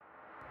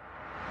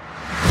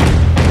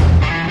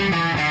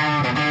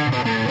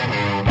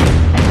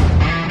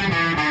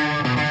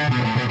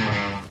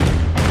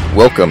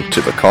Welcome to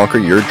the Conquer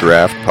Your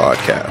Draft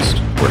podcast,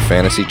 where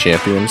fantasy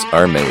champions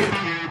are made.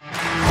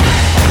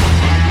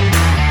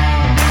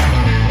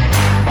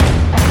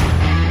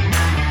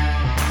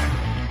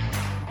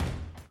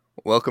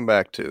 Welcome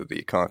back to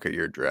the Conquer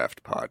Your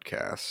Draft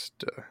podcast.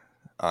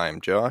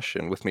 I'm Josh,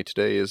 and with me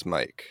today is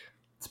Mike.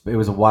 It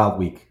was a wild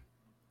week.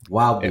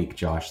 Week,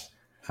 Josh.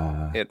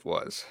 It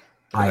was.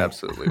 It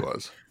absolutely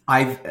was.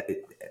 I've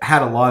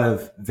had a lot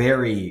of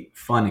very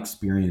fun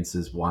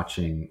experiences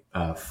watching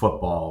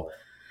football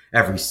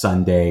every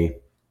Sunday,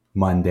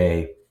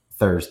 Monday,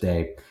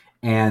 Thursday.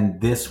 And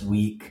this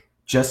week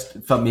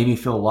made me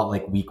feel a lot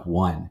like week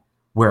one,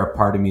 where a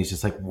part of me is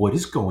just like, what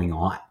is going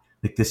on?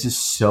 Like, this is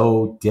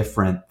so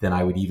different than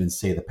I would even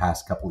say the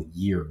past couple of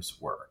years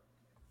were.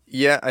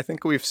 Yeah, I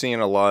think we've seen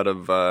a lot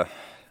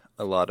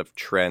of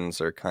trends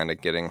are kind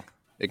of getting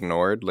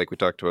ignored, like we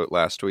talked about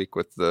last week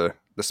with the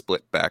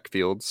split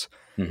backfields.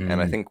 Mm-hmm. And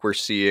I think we're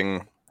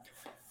seeing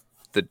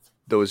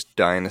those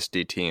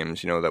dynasty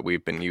teams, that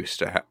we've been used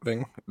to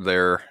having.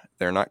 They're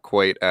not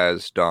quite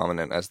as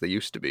dominant as they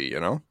used to be,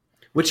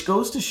 Which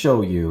goes to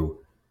show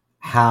you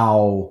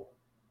how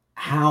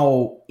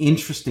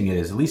interesting it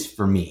is, at least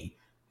for me,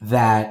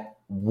 that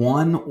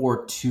one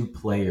or two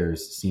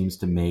players seems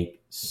to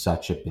make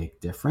such a big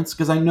difference.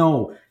 Because I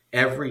know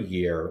every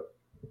year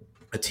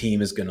a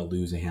team is going to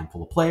lose a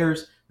handful of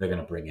players. They're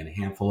going to bring in a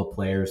handful of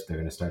players. They're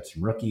going to start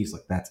some rookies.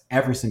 Like, that's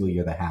every single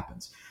year that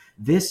happens.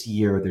 This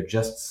year, there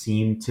just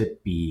seemed to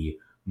be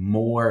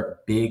more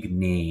big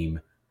name,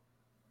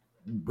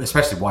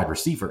 especially wide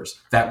receivers,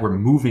 that were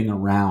moving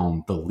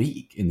around the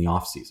league in the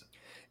offseason.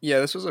 Yeah,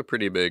 this was a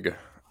pretty big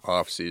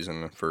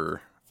offseason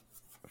for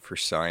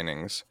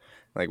signings.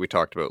 Like we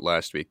talked about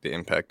last week, the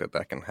impact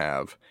that can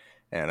have.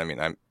 And I mean,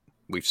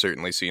 we've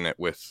certainly seen it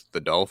with the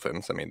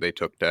Dolphins. I mean, they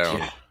took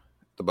down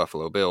the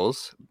Buffalo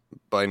Bills.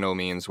 By no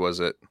means was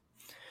it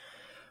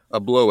a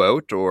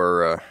blowout,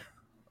 or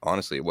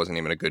honestly, it wasn't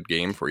even a good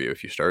game for you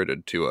if you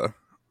started Tua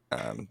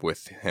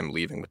with him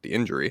leaving with the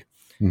injury.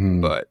 Mm-hmm.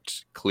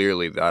 But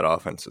clearly that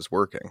offense is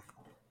working.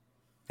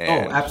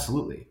 And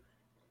absolutely.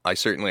 I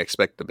certainly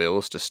expect the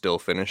Bills to still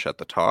finish at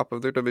the top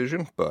of their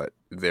division, but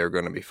they're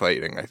going to be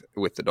fighting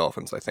with the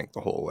Dolphins, I think,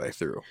 the whole way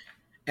through.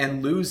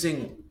 And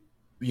losing,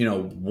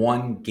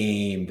 one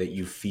game that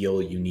you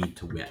feel you need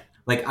to win.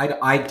 Like,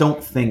 I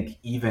don't think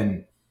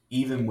even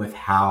with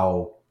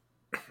how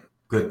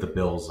good the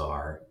Bills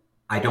are,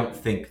 I don't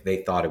think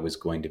they thought it was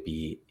going to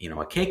be,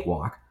 a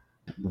cakewalk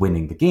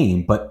winning the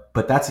game, but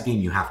that's a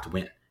game you have to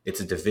win. It's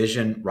a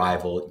division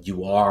rival.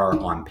 You are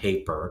on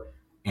paper,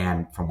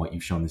 and from what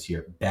you've shown this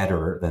year,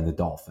 better than the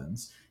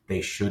Dolphins. They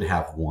should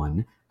have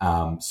won.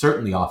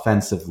 Certainly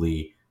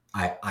offensively,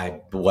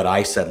 what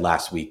I said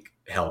last week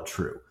held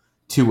true.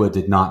 Tua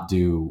did not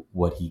do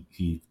what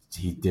he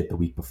did the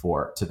week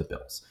before to the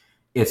Bills.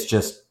 It's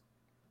just,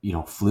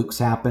 flukes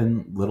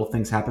happen, little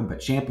things happen, but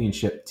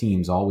championship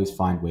teams always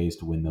find ways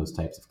to win those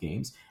types of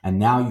games. And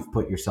now you've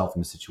put yourself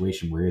in a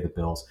situation where you're the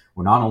Bills,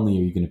 where not only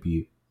are you going to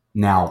be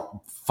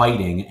now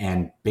fighting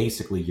and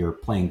basically you're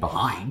playing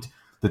behind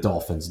the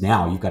Dolphins,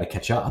 now you've got to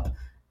catch up.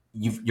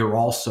 You're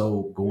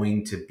also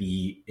going to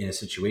be in a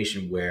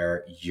situation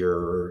where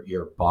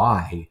your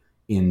bye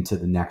into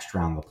the next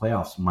round of the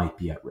playoffs might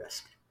be at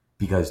risk,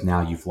 because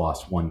now you've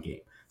lost one game.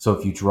 So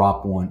if you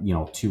drop one,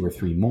 2 or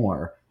 3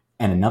 more,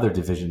 and another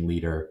division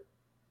leader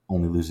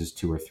only loses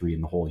 2 or 3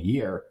 in the whole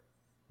year,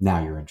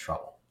 now you're in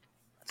trouble.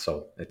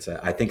 So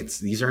I think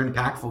these are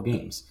impactful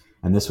games.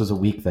 And this was a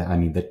week that,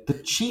 the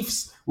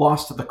Chiefs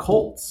lost to the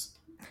Colts.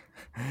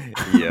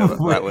 Yeah,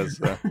 that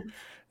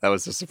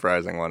was a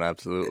surprising one,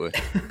 absolutely.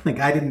 Like,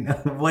 I didn't know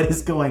what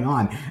is going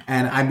on.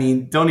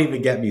 And don't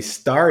even get me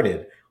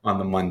started on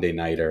the Monday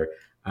nighter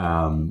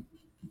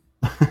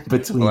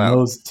between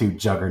those two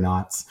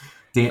juggernauts.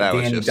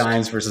 Danny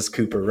Dimes versus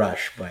Cooper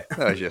Rush, but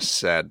that was just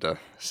sad to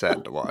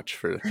watch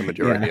for the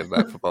majority of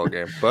that football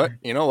game. But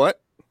you know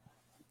what?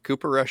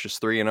 Cooper Rush is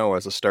 3-0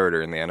 as a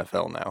starter in the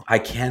NFL now. I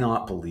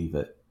cannot believe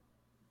it.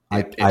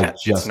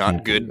 It's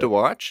not good to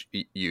watch.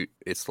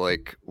 It's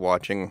like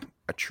watching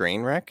a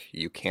train wreck.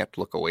 You can't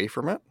look away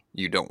from it.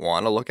 You don't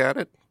want to look at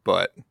it,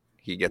 but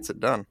he gets it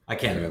done. I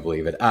can't even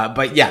believe it.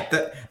 But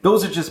yeah,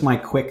 those are just my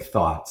quick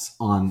thoughts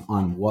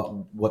on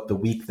what the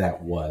week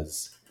that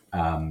was.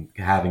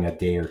 Having a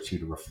day or two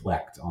to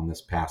reflect on this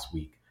past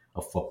week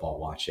of football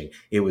watching.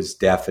 It was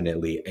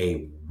definitely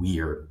a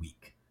weird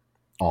week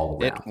all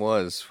around. It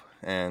was,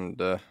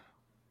 and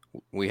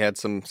we had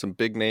some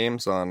big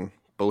names on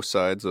both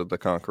sides of the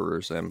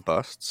conquerors and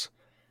busts.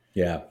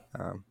 Yeah.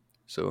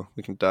 So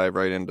we can dive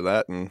right into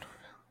that and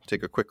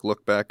take a quick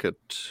look back at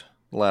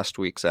last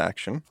week's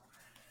action.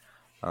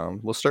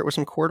 We'll start with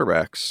some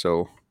quarterbacks.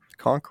 So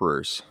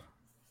conquerors,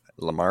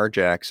 Lamar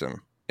Jackson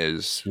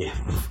is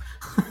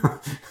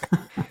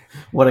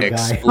what a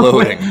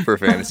exploding guy. for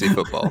fantasy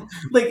football.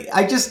 Like,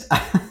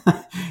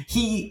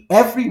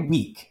 every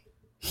week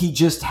he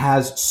just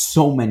has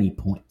so many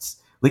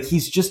points. Like,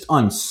 he's just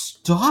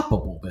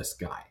unstoppable, this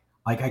guy.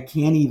 Like, I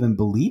can't even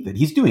believe it.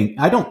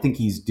 I don't think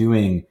he's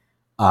doing,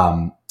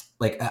 I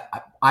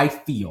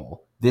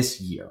feel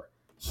this year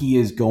he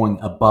is going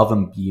above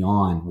and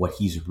beyond what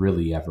he's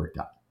really ever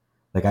done.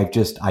 Like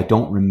I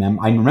don't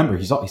remember. I remember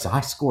he's a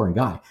high scoring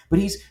guy, but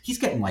he's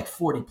getting like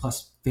 40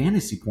 plus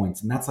fantasy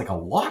points, and that's like a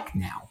lock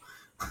now.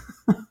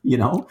 You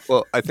know?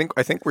 Well, I think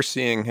we're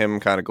seeing him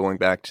kind of going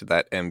back to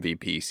that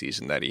MVP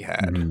season that he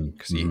had,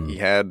 because he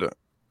had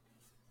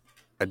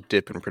a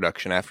dip in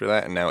production after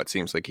that, and now it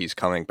seems like he's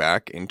coming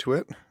back into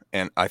it.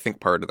 And I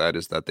think part of that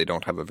is that they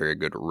don't have a very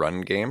good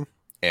run game,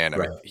 and I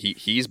mean,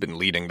 he's been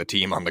leading the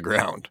team on the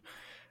ground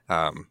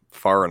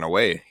far and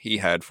away. He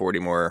had 40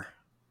 more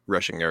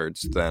rushing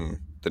yards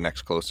than the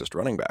next closest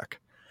running back,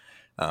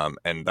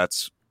 and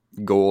that's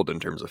gold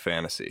in terms of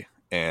fantasy.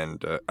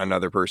 And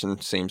another person,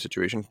 same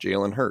situation,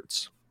 Jalen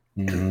Hurts.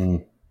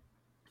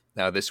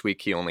 Now this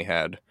week he only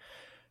had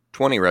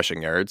 20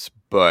 rushing yards,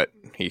 but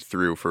he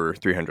threw for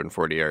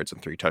 340 yards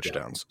and 3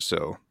 touchdowns.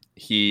 So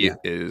he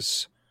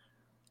is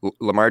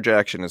Lamar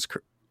Jackson is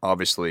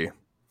obviously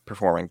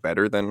performing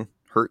better than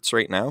Hurts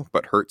right now,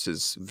 but Hurts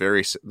is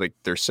very like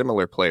they're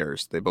similar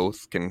players. They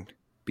both can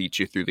beat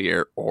you through the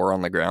air or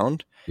on the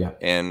ground. Yeah.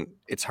 And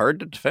it's hard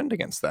to defend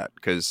against that,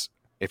 because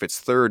if it's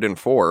 3rd and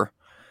 4,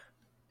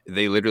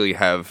 they literally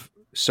have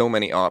so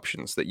many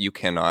options that you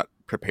cannot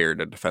prepare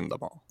to defend them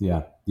all.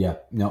 Yeah.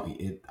 No,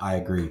 I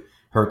agree.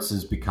 Hurts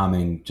is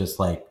becoming just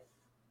like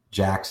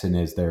Jackson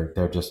is.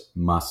 They're just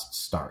must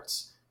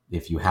starts.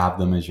 If you have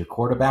them as your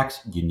quarterbacks,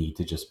 you need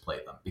to just play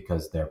them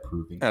because they're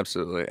proving.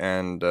 Absolutely.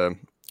 And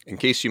in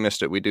case you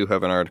missed it, we do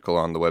have an article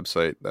on the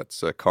website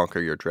that's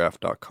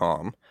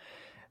conqueryourdraft.com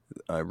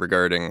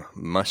regarding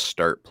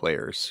must-start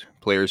players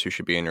who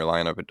should be in your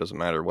lineup. It doesn't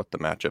matter what the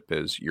matchup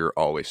is, you're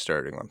always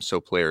starting them.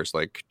 So players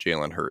like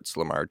Jalen Hurts,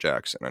 Lamar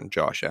Jackson, and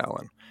Josh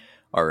Allen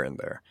are in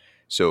there.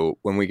 So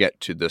when we get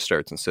to the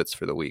starts and sits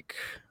for the week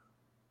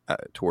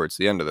towards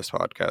the end of this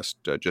podcast,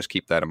 just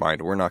keep that in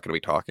mind. We're not going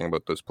to be talking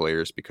about those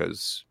players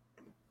because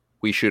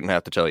we shouldn't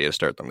have to tell you to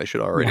start them. They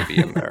should already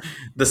be in there.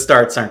 The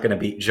starts aren't going to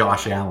be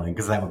Josh Allen,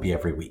 because that would be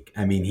every week.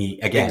 I mean, he's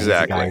a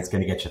guy that's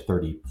going to get you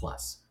 30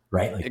 plus.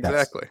 Right? Like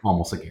exactly. That's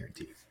almost a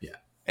guarantee. Yeah.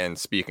 And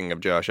speaking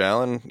of Josh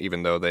Allen,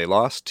 even though they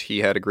lost, he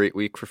had a great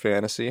week for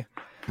fantasy.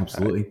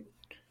 Absolutely.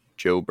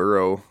 Joe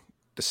Burrow,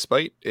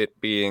 despite it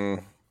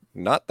being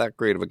not that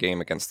great of a game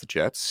against the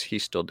Jets, he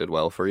still did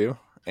well for you.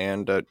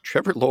 And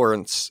Trevor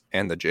Lawrence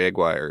and the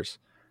Jaguars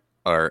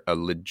are a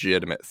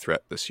legitimate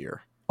threat this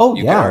year. Oh,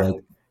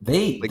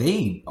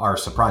 they are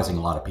surprising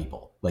a lot of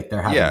people. Like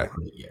they're having a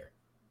great year.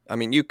 I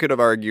mean, you could have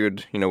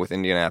argued, with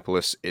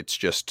Indianapolis, it's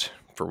just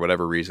for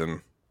whatever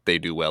reason they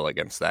do well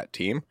against that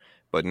team.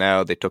 But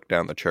now they took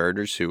down the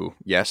Chargers, who,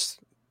 yes,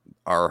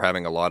 are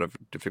having a lot of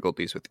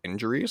difficulties with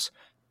injuries.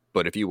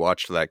 But if you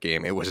watched that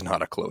game, it was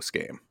not a close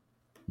game.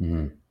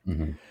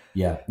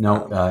 Yeah.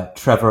 No,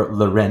 Trevor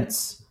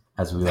Lawrence,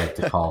 as we like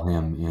to call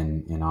him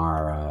in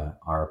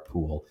our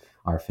pool,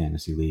 our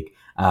fantasy league.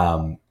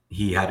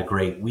 He had a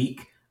great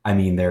week. I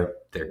mean, they're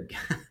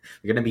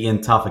going to be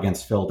in tough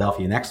against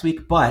Philadelphia next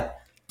week, but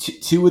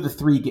two of the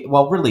 3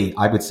 well, really,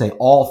 I would say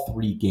all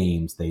 3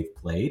 games they've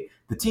played,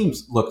 the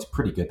teams looked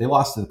pretty good. They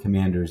lost to the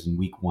Commanders in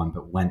week 1,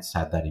 but Wentz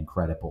had that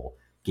incredible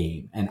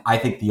game. And I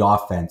think the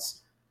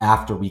offense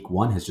after week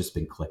 1 has just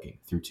been clicking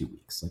through 2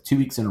 weeks. Like 2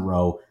 weeks in a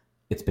row,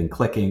 it's been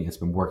clicking. It's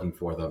been working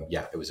for them.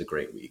 Yeah, it was a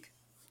great week.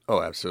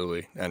 Oh,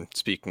 absolutely. And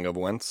speaking of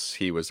Wentz,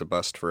 he was a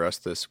bust for us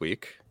this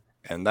week.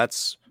 And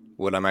that's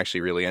what I'm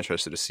actually really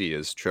interested to see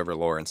is Trevor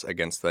Lawrence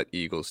against that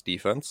Eagles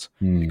defense,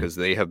 because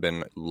they have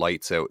been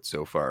lights out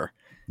so far.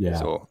 Yeah.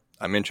 So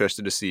I'm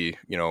interested to see,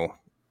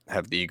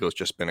 have the Eagles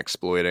just been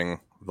exploiting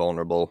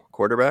vulnerable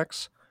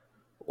quarterbacks,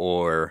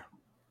 or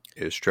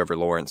is Trevor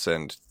Lawrence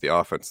and the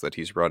offense that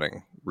he's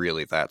running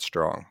really that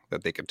strong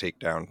that they could take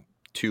down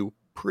 2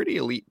 pretty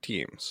elite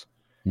teams?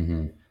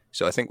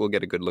 So I think we'll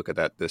get a good look at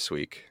that this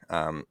week.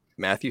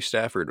 Matthew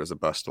Stafford was a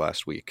bust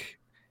last week.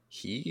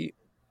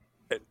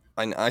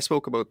 I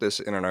spoke about this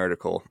in an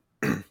article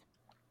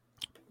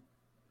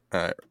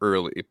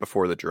early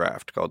before the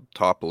draft called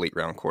Top Elite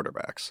Round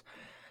Quarterbacks.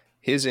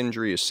 His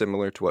injury is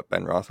similar to what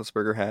Ben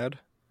Roethlisberger had,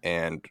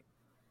 and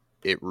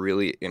it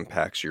really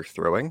impacts your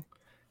throwing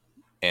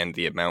and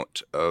the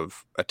amount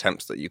of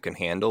attempts that you can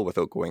handle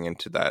without going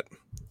into that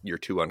you're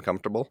too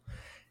uncomfortable.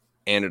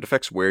 And it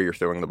affects where you're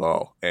throwing the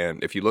ball.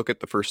 And if you look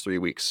at the first 3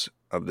 weeks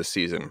of the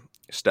season,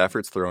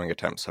 Stafford's throwing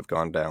attempts have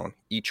gone down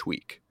each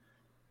week.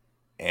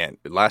 And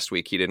last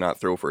week, he did not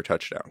throw for a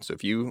touchdown. So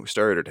if you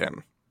started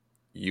him,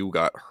 you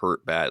got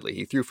hurt badly.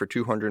 He threw for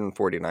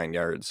 249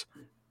 yards,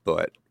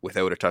 but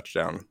without a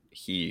touchdown,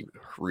 he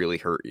really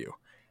hurt you.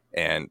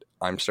 And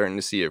I'm starting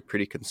to see a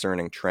pretty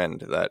concerning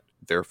trend that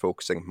they're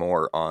focusing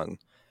more on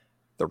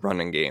the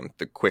running game,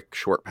 the quick,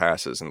 short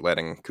passes, and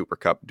letting Cooper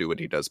Kupp do what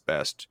he does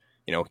best.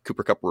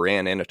 Cooper Kupp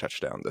ran in a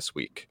touchdown this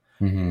week.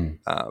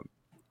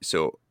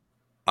 So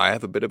I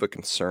have a bit of a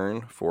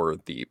concern for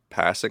the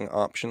passing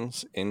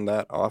options in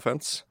that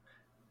offense.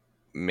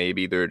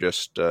 Maybe they're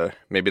just,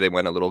 maybe they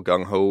went a little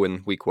gung-ho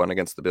in week 1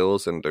 against the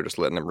Bills and they're just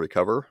letting them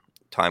recover.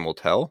 Time will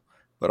tell,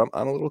 but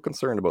I'm a little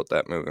concerned about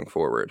that moving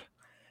forward.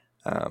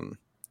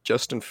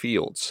 Justin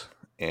Fields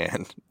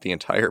and the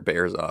entire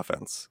Bears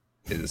offense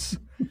is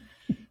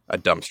a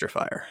dumpster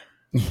fire.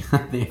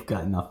 They've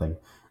got nothing.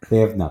 They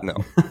have No,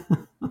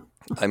 nothing.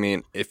 I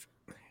mean, if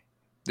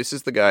this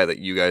is the guy that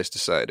you guys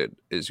decided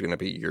is going to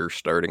be your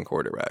starting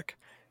quarterback,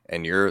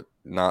 and you're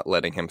not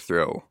letting him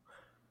throw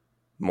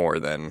more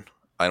than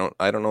I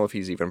don't know if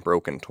he's even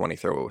broken 20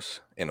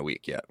 throws in a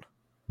week yet.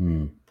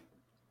 Hmm.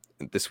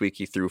 This week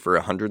he threw for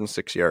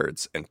 106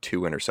 yards and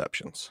 2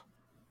 interceptions.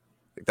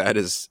 That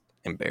is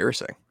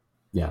embarrassing.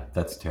 Yeah,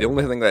 that's The terrible.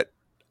 only thing that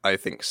I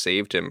think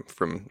saved him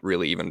from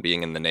really even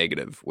being in the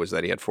negative was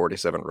that he had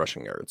 47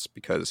 rushing yards,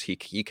 because he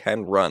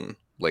can run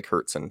like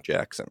Hurts and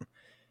Jackson.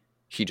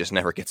 He just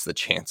never gets the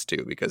chance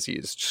to, because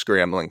he's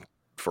scrambling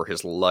for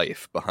his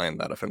life behind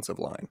that offensive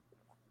line.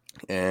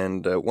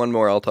 And one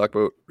more I'll talk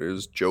about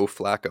is Joe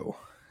Flacco.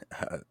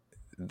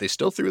 They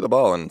still threw the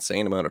ball an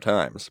insane amount of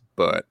times,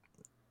 but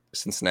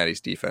Cincinnati's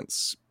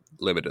defense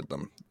limited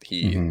them.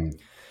 Mhm.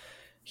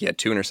 He had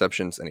 2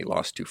 interceptions and he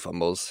lost 2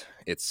 fumbles.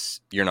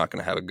 You're not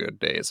going to have a good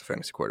day as a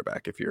fantasy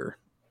quarterback if you're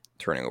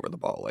turning over the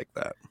ball like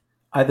that.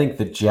 I think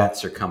the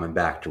Jets are coming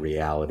back to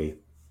reality.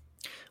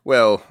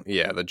 Well,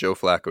 yeah, the Joe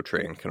Flacco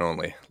train can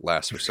only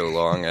last for so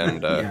long,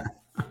 and Yeah.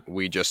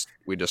 we just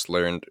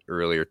learned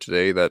earlier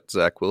today that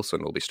Zach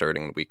Wilson will be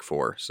starting in week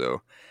 4.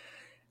 So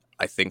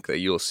I think that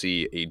you'll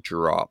see a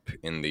drop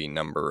in the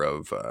number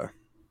of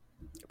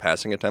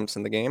passing attempts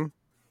in the game.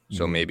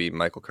 So Mhm. maybe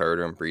Michael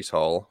Carter and Breece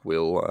Hall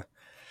will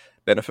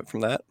benefit from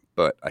that.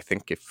 But I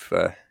think if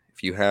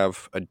you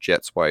have a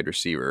Jets wide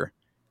receiver,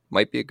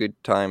 might be a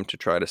good time to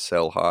try to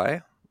sell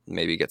high.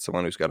 Maybe get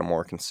someone who's got a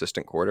more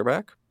consistent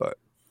quarterback. But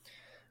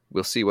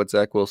we'll see what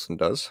Zach Wilson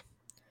does.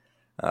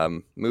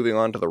 Moving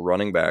on to the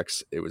running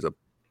backs, it was a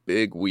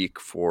big week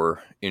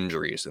for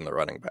injuries in the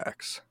running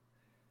backs.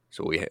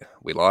 So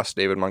we lost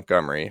David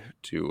Montgomery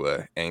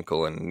to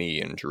ankle and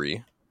knee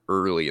injury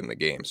early in the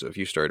game. So if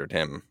you started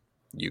him,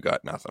 you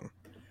got nothing.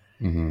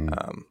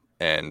 Mhm.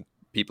 And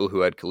people who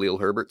had Khalil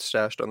Herbert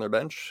stashed on their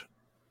bench,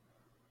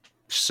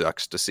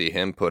 sucks to see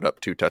him put up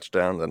 2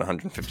 touchdowns and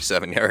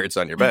 157 yards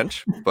on your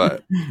bench.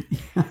 But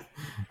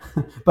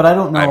But I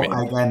don't I know. mean,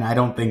 Again, I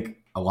don't think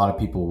a lot of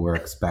people were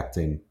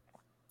expecting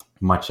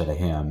much out of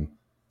him.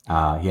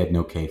 He had an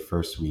okay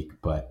first week,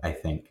 but I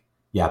think,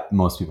 yeah,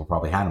 most people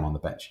probably had him on the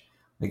bench.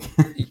 Like,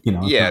 yeah,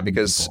 not many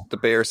because people. the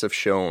Bears have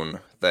shown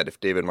that if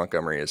David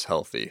Montgomery is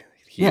healthy,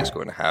 he is Yeah,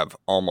 going to have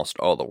almost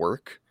all the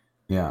work.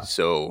 yeah,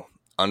 So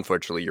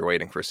unfortunately, you're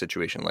waiting for a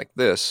situation like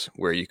this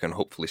where you can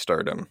hopefully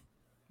start him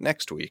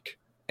next week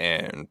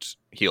and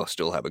he'll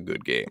still have a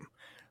good game.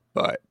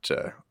 But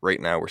right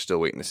now, we're still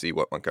waiting to see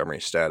what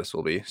Montgomery's status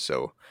will be.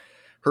 So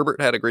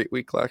Herbert had a great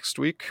week last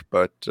week,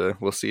 but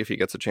we'll see if he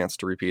gets a chance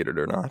to repeat it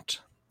or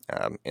not.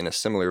 In a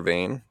similar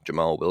vein,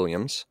 Jamal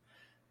Williams,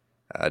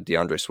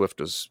 DeAndre Swift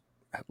was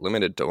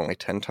limited to only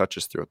 10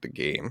 touches throughout the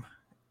game.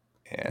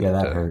 yeah. And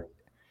That hurt.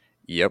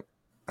 yep,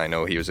 I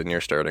know he was in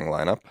your starting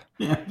lineup.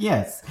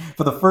 Yes,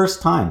 for the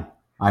first time,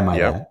 I might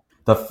Yep, add,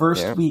 the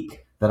first yeah.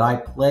 week that I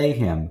play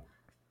him,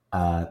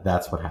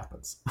 that's what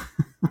happens.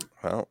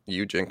 Well,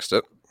 you jinxed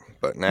it.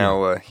 But Yeah,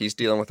 now he's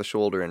dealing with a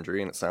shoulder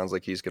injury, and it sounds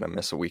like he's going to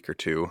miss a week or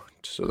 2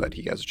 so that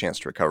he has a chance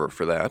to recover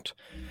for that.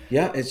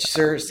 yeah. It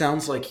sure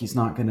sounds like he's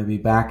not going to be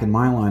back in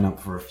my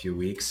lineup for a few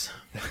weeks.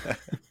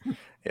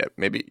 Yeah,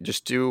 maybe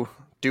just do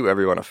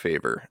everyone a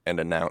favor and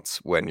announce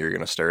when you're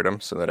going to start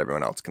him so that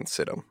everyone else can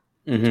sit him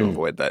to Mm-hmm.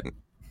 avoid that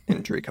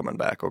injury coming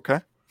back, okay?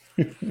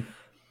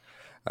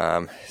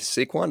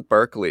 Saquon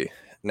Barkley.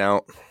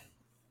 Now,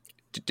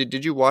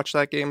 did you watch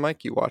that game,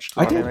 Mike? You watched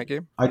the I Monday did. night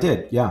game? I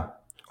did. Yeah.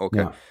 Okay.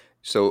 Yeah.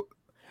 So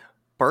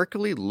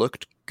Barkley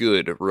looked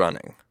good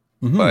running,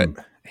 but Hmm.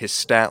 his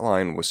stat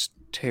line was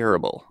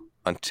terrible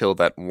until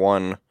that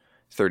one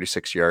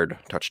 36-yard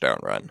touchdown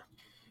run.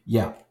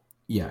 Yeah.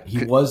 Yeah.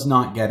 He was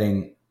not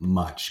getting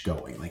much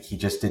going. Like, he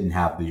just didn't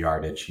have the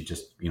yardage. He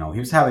just, he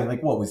was having,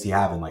 like, what was he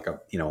having? Like a,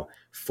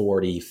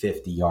 40,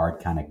 50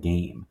 yard kind of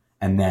game.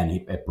 And then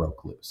it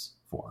broke loose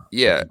for him. Like,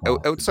 Yeah, he got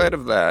off the outside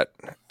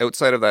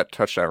gate. of that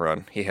touchdown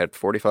run, he had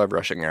 45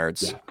 rushing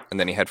yards, Yeah. and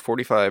then he had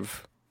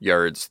 45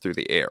 yards through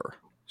the air.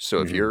 So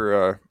Mhm.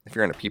 if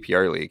you're in a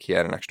PPR league, he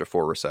had an extra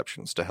 4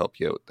 receptions to help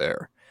you out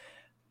there.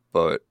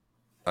 But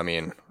I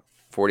mean,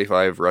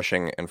 45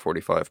 rushing and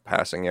 45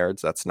 passing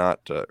yards, that's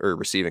not or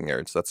receiving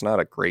yards, that's not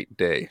a great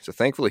day. So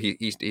thankfully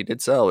he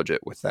did salvage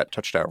it with that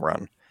touchdown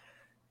run.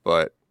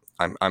 But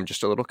I'm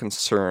just a little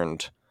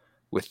concerned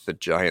with the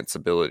Giants'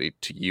 ability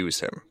to use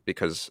him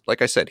because,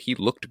 like I said, he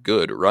looked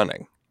good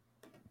running,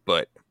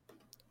 but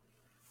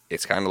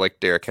it's kind of like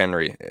Derrick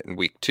Henry in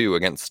Week 2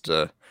 against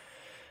the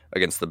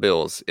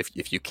Bills.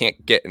 If you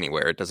can't get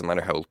anywhere, it doesn't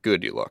matter how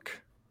good you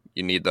look.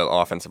 You need the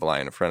offensive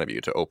line in front of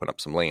you to open up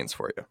some lanes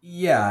for you.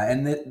 Yeah,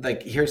 and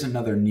like, here's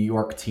another New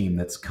York team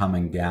that's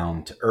coming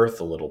down to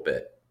earth a little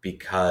bit,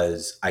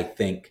 because I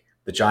think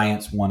the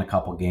Giants won a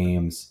couple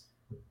games.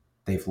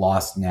 They've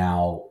lost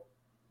now.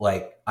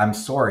 Like, I'm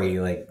sorry,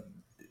 like,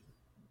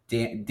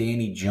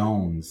 Danny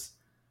Jones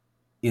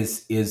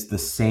is the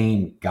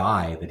same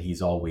guy that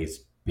he's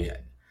always been.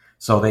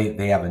 So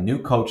they have a new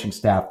coaching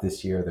staff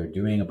this year. They're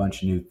doing a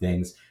bunch of new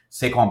things.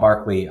 Saquon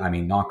Barkley, I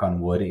mean, knock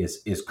on wood,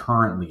 is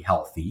currently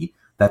healthy.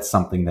 That's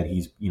something that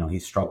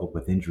he's struggled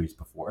with injuries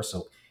before.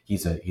 So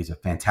he's a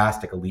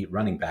fantastic elite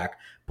running back.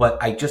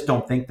 But I just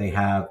don't think they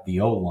have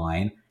the O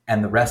line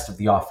and the rest of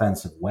the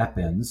offensive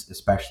weapons,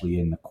 especially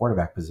in the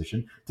quarterback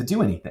position, to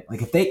do anything.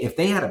 Like if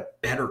they had a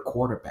better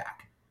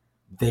quarterback,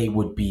 they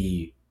would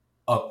be,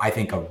 I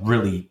think, a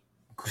really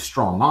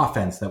strong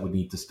offense that would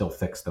need to still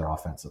fix their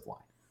offensive line.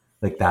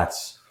 Like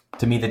that's,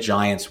 to me, the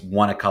Giants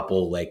won a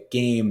couple like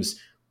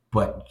games,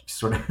 but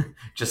sort of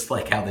just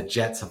like how the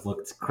Jets have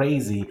looked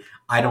crazy.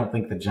 I don't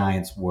think the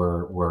Giants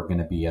were going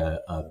to be a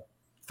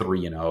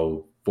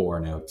 3-0,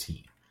 4-0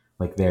 team.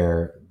 Like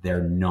they're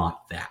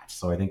not that.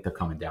 So I think they're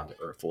coming down to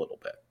earth a little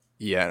bit.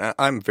 Yeah, and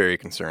I'm very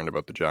concerned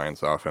about the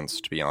Giants'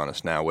 offense, to be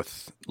honest, now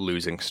with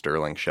losing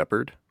Sterling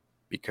Shepard,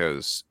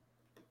 because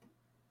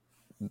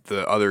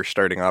the other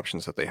starting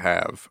options that they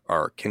have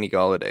are Kenny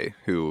Golladay,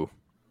 who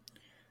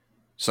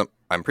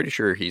I'm pretty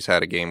sure he's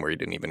had a game where he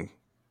didn't even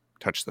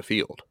touch the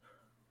field.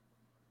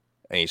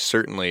 And he's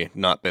certainly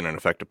not been an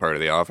effective part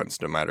of the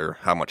offense, no matter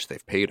how much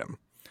they've paid him.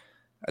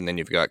 And then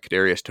you've got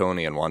Kadarius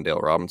Toney and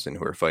Wan'Dale Robinson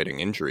who are fighting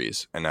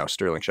injuries, and now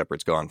Sterling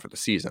Shepard's gone for the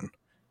season.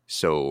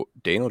 So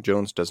Daniel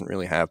Jones doesn't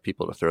really have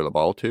people to throw the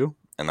ball to,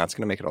 and that's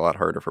going to make it a lot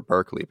harder for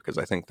Barkley, because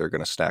I think they're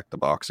going to stack the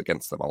box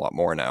against them a lot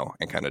more now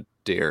and kind of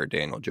dare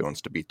Daniel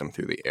Jones to beat them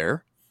through the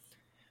air.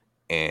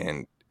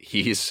 And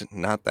he's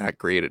not that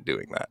great at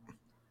doing that.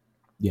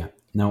 Yeah.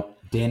 No,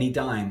 Danny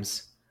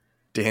Dimes.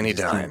 Danny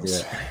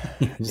Dimes.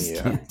 You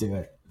just can't do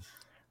it.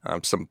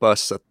 Some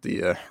busts at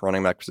the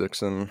running back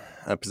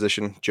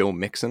position. Joe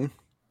Mixon.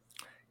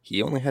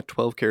 He only had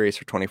 12 carries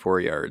for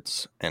 24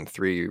 yards and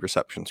 3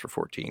 receptions for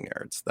 14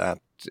 yards. That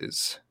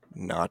is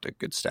not a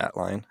good stat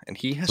line. And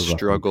he has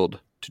struggled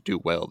to do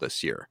well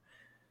this year.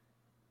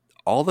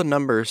 All the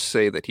numbers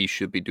say that he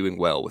should be doing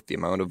well with the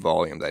amount of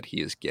volume that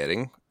he is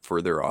getting for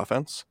their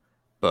offense.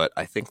 But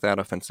I think that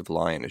offensive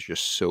line is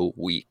just so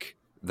weak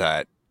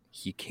that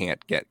he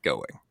can't get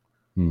going.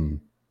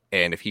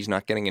 And if he's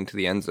not getting into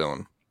the end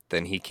zone,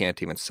 then he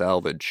can't even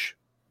salvage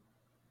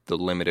the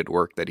limited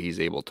work that he's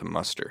able to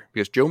muster.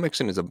 Because Joe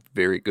Mixon is a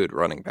very good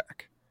running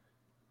back,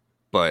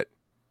 but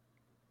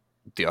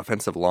the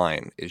offensive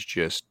line is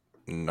just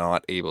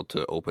not able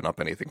to open up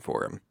anything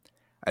for him.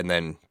 And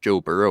then Joe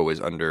Burrow is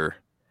under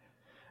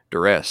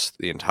duress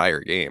the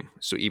entire game.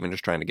 So even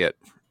just trying to get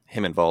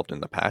him involved in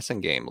the passing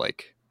game,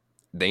 like,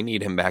 they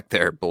need him back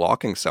there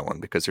blocking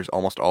someone, because there's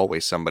almost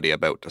always somebody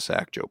about to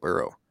sack Joe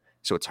Burrow.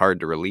 So it's hard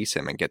to release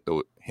him and get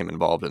him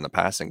involved in the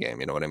passing game.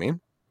 You know what I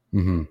mean?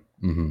 Mm-hmm.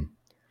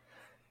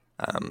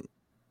 Mm-hmm.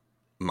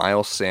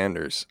 Miles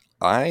Sanders.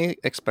 I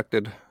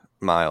expected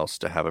Miles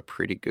to have a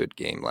pretty good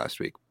game last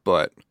week,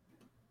 but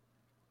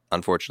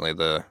unfortunately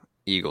the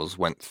Eagles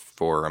went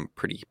for a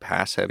pretty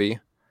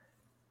pass-heavy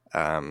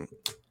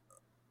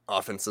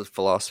offensive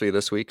philosophy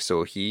this week.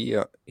 So he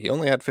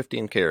only had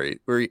 15 carries.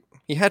 Or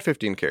he had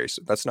 15 carries.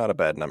 So that's not a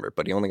bad number,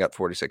 but he only got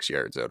 46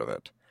 yards out of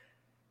it.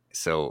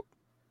 So,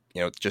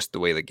 just the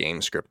way the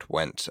game script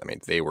went, I mean,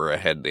 they were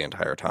ahead the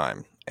entire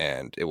time,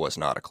 and it was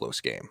not a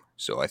close game.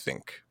 So I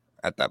think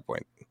at that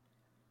point,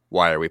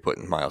 why are we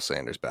putting Miles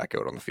Sanders back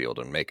out on the field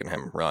and making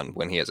him run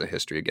when he has a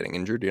history of getting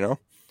injured,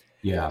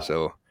 Yeah.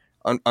 So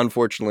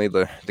unfortunately,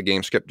 the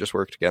game script just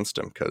worked against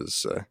him,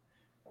 because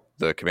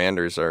the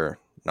Commanders are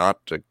not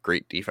a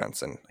great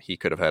defense, and he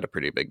could have had a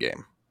pretty big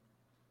game.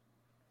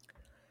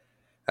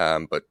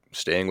 But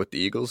staying with the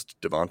Eagles,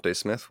 Devontae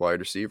Smith,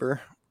 wide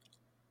receiver,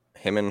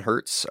 him and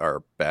Hurts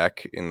are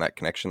back in that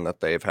connection that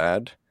they've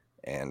had.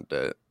 And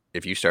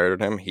if you started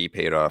him, he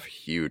paid off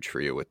huge for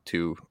you with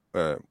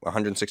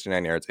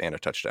 169 yards and a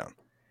touchdown.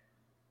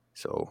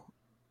 So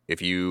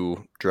if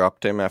you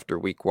dropped him after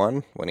week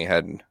 1 when he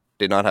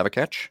did not have a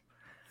catch,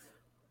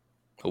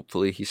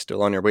 hopefully he's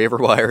still on your waiver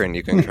wire and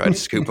you can try to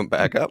scoop him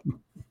back up.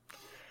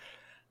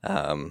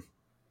 I'm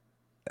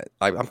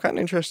kind of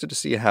interested to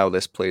see how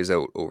this plays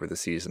out over the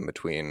season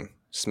between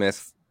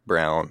Smith,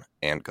 Brown,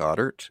 and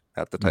Goddard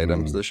at the tight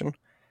end position,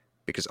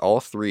 because all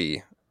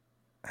three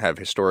have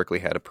historically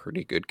had a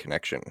pretty good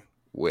connection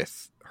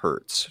with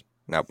Hurts.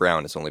 Now,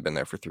 Brown has only been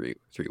there for three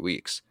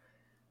weeks,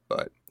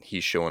 but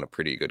he's shown a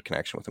pretty good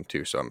connection with him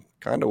too. So I'm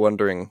kind of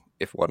wondering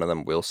if one of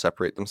them will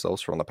separate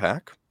themselves from the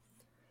pack.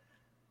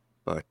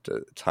 But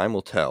time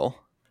will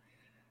tell.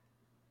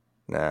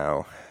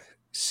 Now,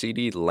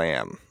 CeeDee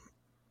Lamb,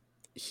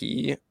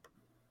 he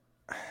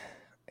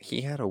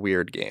had a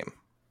weird game.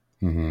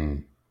 Mm-hmm.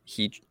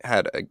 He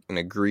had an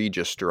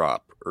egregious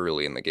drop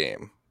early in the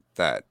game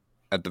that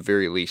at the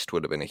very least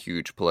would have been a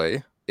huge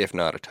play, if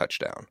not a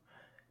touchdown.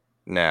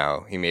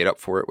 Now, he made up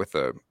for it with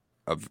a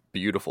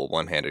beautiful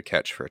one-handed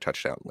catch for a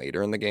touchdown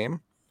later in the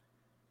game,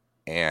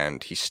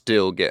 and he's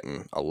still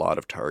getting a lot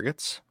of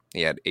targets.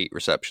 He had 8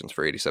 receptions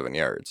for 87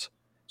 yards.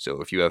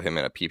 So if you have him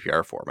in a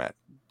PPR format,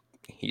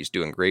 he's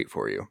doing great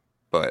for you.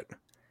 But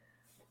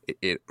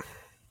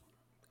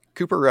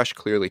Cooper Rush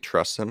clearly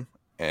trusts him,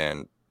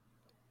 and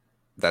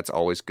that's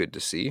always good to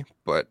see,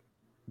 but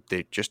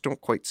they just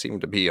don't quite seem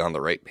to be on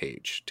the right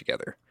page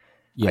together.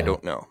 Yeah. I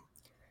don't know.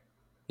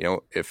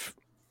 If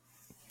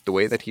the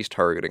way that he's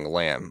targeting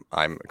Lamb,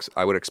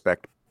 I would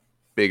expect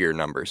bigger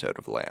numbers out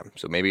of Lamb.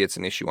 So maybe it's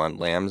an issue on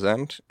Lamb's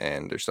end,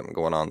 and there's something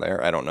going on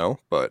there. I don't know,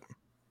 but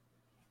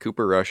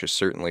Cooper Rush is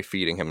certainly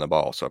feeding him the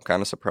ball. So I'm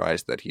kind of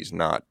surprised that he's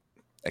not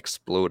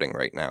exploding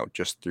right now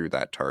just through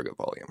that target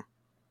volume.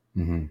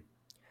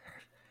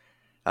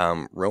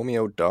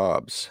 Romeo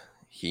Dobbs,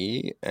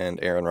 he and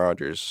Aaron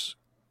Rodgers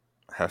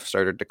have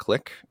started to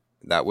click.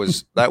 That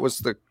was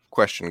the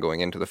question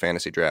going into the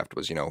fantasy draft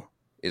was,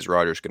 is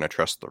Rodgers going to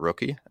trust the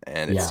rookie?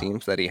 And it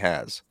seems that he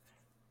has.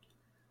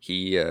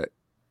 He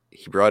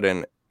brought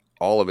in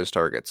all of his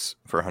targets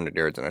for 100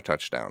 yards and a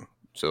touchdown.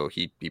 So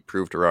he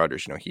proved to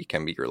Rodgers, he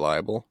can be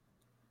reliable.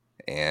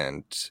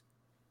 And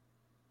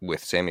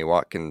with Sammy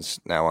Watkins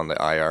now on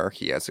the IR,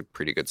 he has a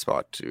pretty good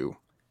spot to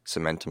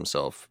cement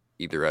himself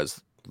either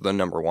as the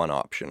number one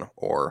option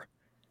or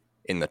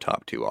in the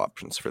top two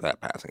options for that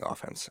passing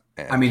offense.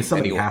 And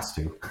somebody has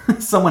to.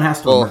 Someone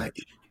has to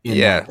emerge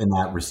in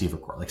that receiver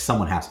core. Like,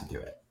 someone has to do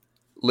it.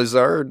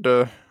 Lazard.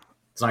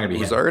 It's not going to be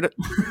Lazard.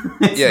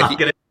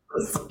 Lazard.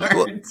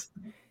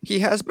 He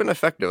has been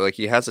effective. Like,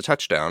 he has a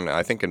touchdown,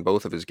 I think, in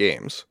both of his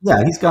games.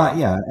 Yeah, he's got.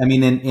 Yeah, I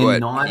mean, in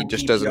non, he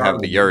just doesn't have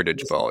the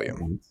yardage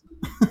volume.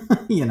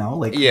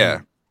 No, that's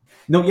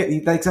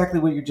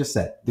exactly what you just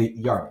said. The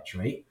yardage,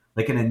 right?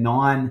 Like, in a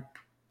non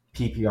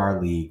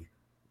PPR league,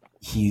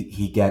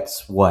 he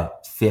gets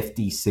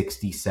 50,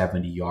 60,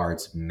 70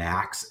 yards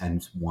max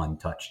and one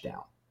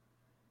touchdown.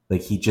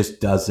 Like, he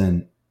just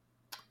doesn't.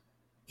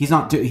 He's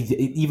not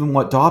even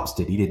what Dobbs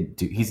did. He didn't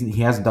do.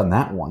 He hasn't done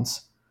that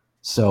once.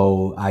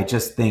 So I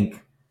just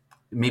think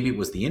maybe it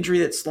was the injury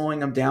that's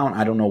slowing him down.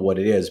 I don't know what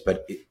it is,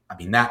 but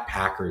that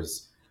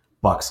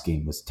Packers-Bucks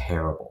game was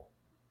terrible.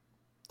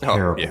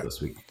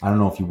 This week. I don't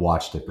know if you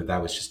watched it, but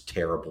that was just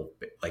terrible.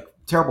 Like,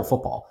 terrible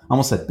football. I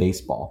almost said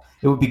baseball.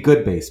 It would be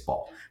good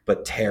baseball,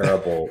 but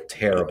terrible,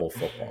 terrible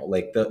football.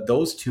 Like,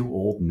 those two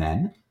old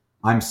men,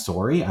 I'm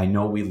sorry. I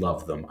know we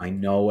love them. I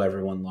know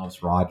everyone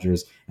loves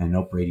Rodgers, and I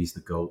know Brady's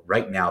the GOAT.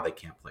 Right now, they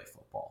can't play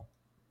football.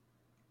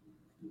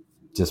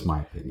 Just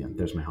my opinion.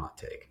 There's my hot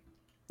take.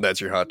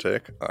 That's your hot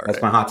take? All right.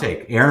 That's my hot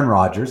take. Aaron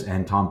Rodgers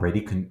and Tom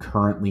Brady can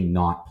currently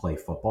not play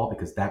football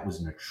because that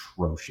was an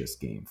atrocious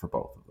game for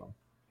both of them.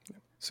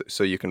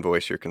 So you can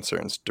voice your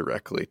concerns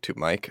directly to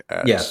Mike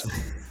at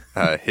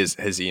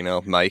his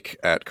email,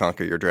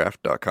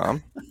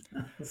 mike@conqueryourdraft.com.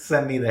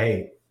 Send me the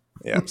hate.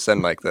 Yeah,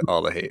 send Mike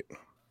all the hate.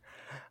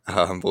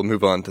 We'll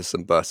move on to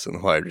some busts in the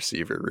wide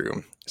receiver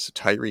room. So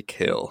Tyreek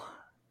Hill,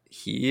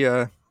 he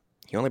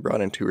only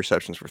brought in 2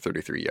 receptions for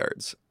 33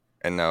 yards.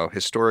 And now,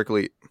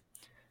 historically,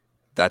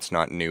 that's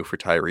not new for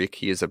Tyreek.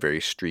 He is a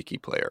very streaky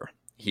player.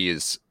 He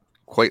is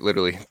quite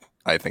literally,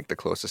 I think, the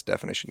closest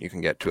definition you can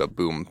get to a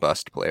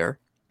boom-bust player.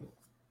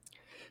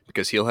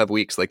 Because he'll have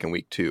weeks like in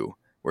week 2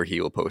 where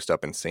he will post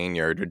up insane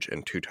yardage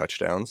and 2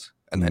 touchdowns.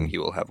 And then he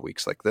will have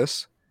weeks like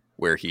this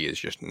where he is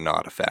just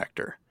not a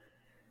factor.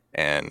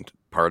 And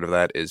part of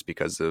that is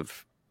because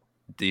of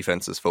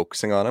defenses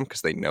focusing on him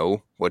because they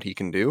know what he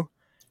can do.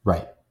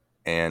 Right.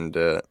 And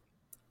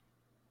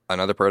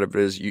another part of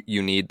it is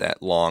you need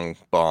that long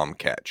bomb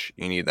catch.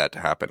 You need that to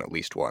happen at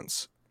least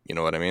once. You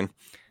know what I mean?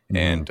 Mm-hmm.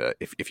 And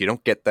if you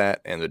don't get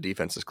that and the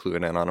defense is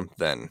cluing in on him,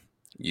 then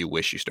you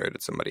wish you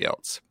started somebody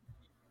else.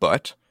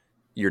 But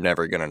you're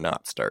never going to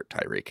not start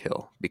Tyreek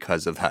Hill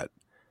because of that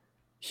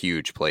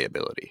huge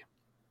playability.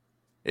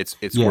 It's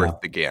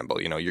worth the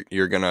gamble.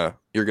 You're gonna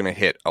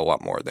hit a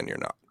lot more than you're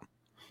not.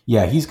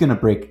 Yeah, he's gonna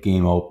break a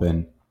game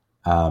open.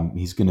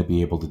 He's gonna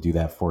be able to do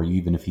that for you,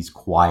 even if he's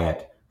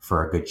quiet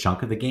for a good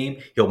chunk of the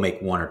game. He'll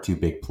make 1 or 2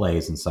 big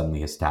plays, and suddenly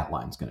his stat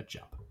line's gonna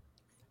jump.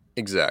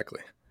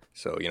 Exactly.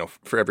 So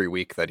for every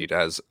week that he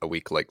does a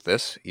week like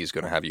this, he's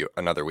gonna have you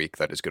another week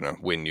that is gonna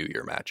win you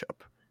your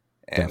matchup.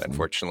 And Definitely.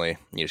 Unfortunately,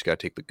 you just gotta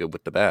take the good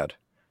with the bad.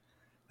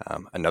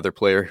 Another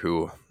player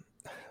who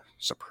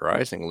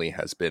surprisingly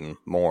has been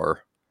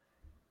more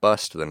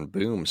bust than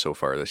boom so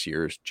far this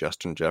year is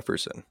Justin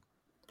Jefferson.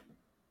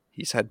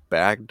 He's had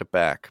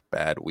back-to-back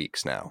bad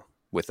weeks now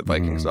with the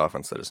Vikings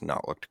offense that has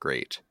not looked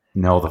great.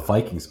 No, the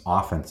Vikings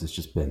offense has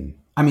just been,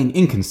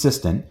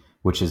 inconsistent,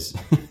 which is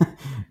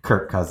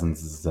Kirk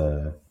Cousins is,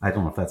 I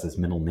don't know if that's his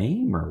middle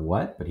name or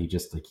what, but he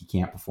just, he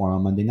can't perform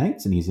on Monday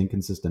nights and he's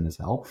inconsistent as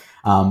hell.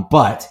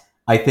 But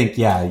I think,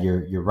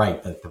 you're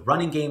right. The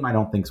running game, I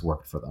don't think's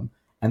worked for them.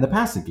 And the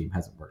passing game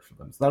hasn't worked for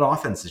them. So that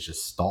offense is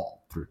just stalled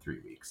through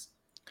 3 weeks.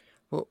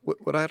 Well,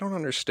 what I don't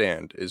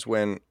understand is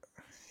when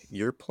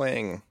you're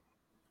playing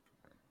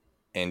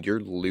and you're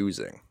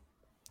losing,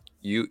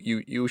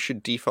 you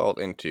should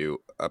default into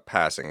a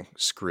passing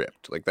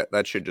script. Like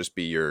that should just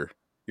be your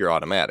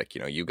automatic.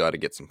 You got to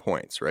get some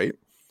points, right?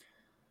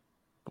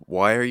 But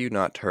why are you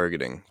not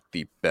targeting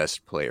the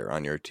best player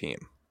on your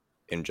team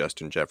in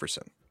Justin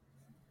Jefferson?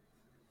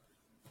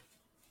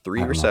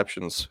 3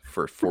 receptions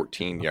for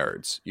 14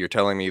 yards. You're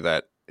telling me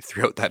that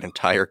throughout that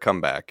entire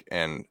comeback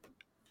and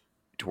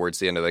towards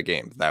the end of the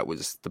game, that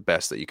was the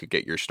best that you could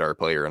get your star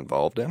player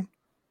involved in?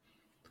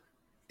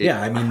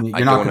 I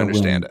don't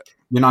understand it.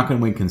 You're not going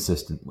to win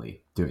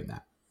consistently doing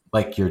that.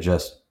 Like, you're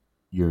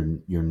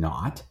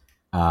not.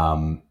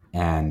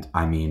 And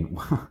I mean,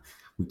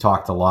 we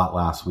talked a lot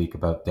last week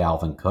about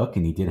Dalvin Cook,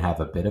 and he did have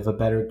a bit of a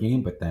better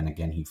game, but then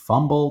again, he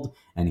fumbled,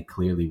 and it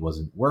clearly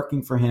wasn't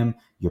working for him.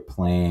 You're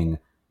playing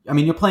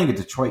a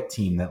Detroit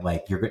team that,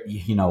 like,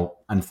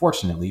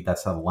 unfortunately,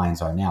 that's how the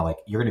Lions are now. Like,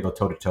 you're going to go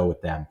toe to toe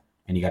with them,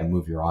 and you got to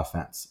move your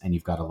offense, and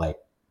you've got to, like,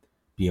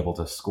 be able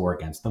to score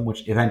against them,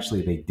 which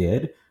eventually they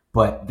did,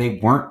 but they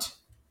weren't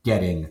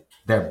getting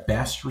their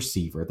best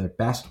receiver, their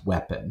best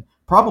weapon,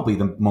 probably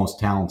the most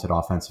talented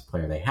offensive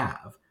player they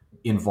have,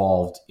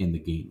 involved in the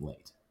game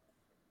late.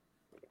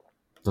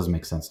 Doesn't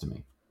make sense to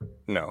me.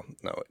 No,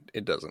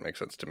 it doesn't make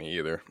sense to me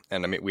either.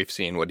 And I mean, we've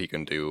seen what he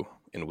can do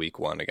in week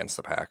 1 against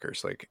the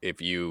Packers. Like,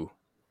 if you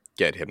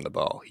get him the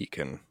ball, he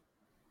can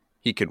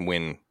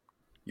win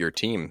your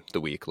team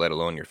the week, let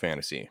alone your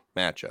fantasy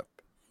matchup.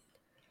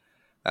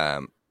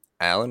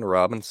 Allen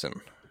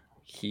Robinson,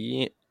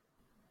 and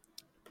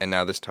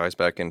now this ties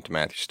back into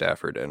Matthew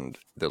Stafford and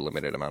the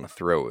limited amount of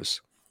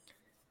throws.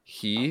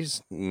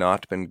 He's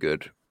not been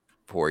good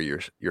for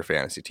your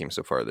fantasy team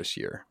so far this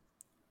year.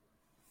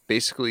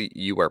 Basically,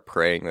 you are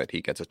praying that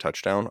he gets a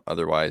touchdown.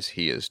 Otherwise,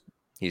 he's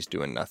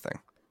doing nothing.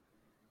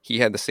 He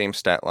had the same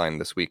stat line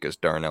this week as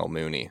Darnell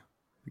Mooney,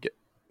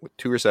 with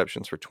 2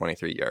 receptions for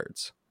 23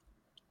 yards.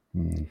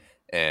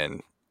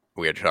 And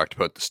we had talked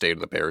about the state of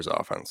the Bears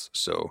offense.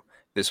 So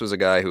this was a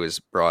guy who was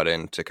brought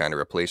in to kind of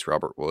replace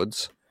Robert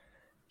Woods.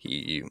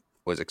 He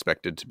was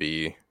expected to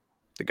be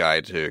the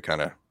guy to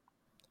kind of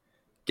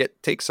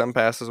take some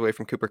passes away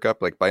from Cooper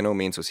Kupp. Like, by no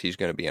means was he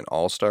going to be an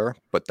all-star,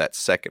 but that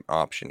second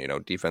option,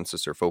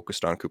 defenses are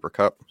focused on Cooper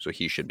Kupp, so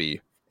he should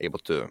be able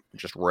to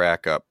just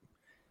rack up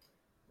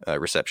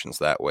receptions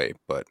that way.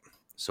 But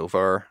so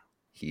far,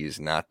 he's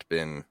not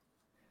been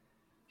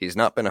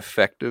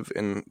effective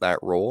in that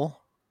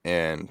role,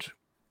 and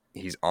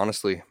he's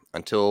honestly,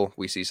 until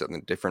we see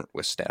something different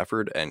with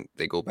Stafford and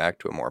they go back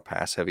to a more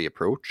pass-heavy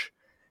approach,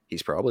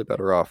 he's probably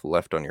better off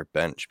left on your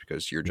bench,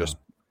 because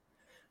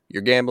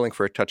you're gambling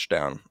for a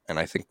touchdown, and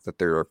I think that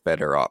there are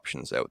better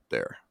options out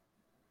there.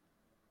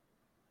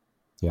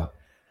 Yeah.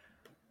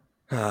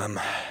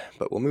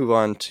 But we'll move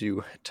on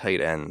to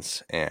tight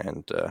ends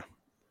and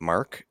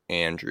Mark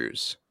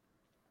Andrews.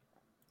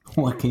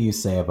 What can you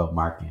say about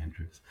Mark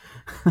Andrews?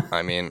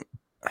 I mean,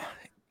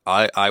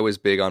 I was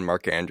big on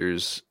Mark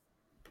Andrews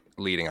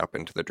leading up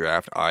into the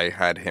draft. I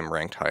had him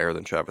ranked higher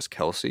than Travis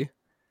Kelce.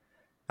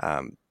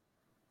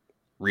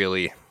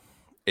 Really,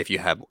 if you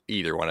have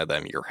either one of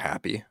them, you're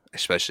happy,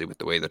 especially with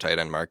the way the tight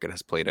end market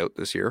has played out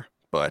this year.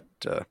 But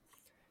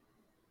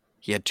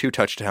he had 2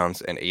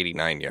 touchdowns and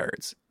 89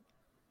 yards.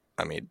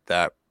 I mean,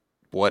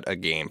 what a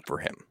game for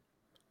him.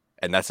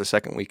 And that's the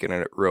second week in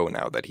a row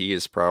now that he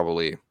is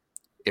probably,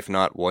 if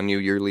not won you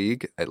your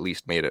league, at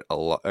least made it a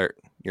lot, or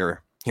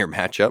your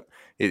matchup.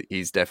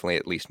 He's definitely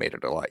at least made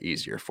it a lot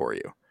easier for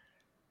you.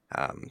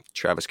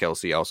 Travis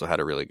Kelce also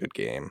had a really good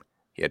game.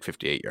 He had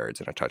 58 yards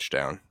and a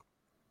touchdown.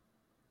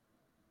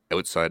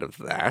 Outside of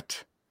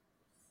that,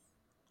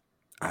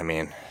 I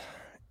mean,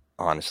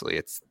 honestly,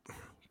 it's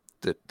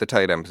the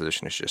tight end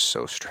position is just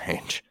so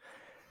strange.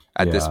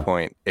 At this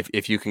point,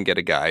 if you can get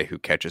a guy who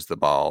catches the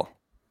ball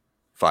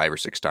 5 or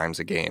 6 times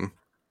a game,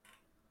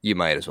 you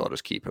might as well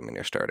just keep him in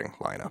your starting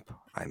lineup.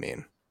 I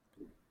mean,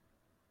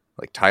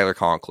 like Tyler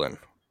Conklin,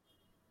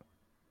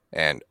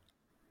 and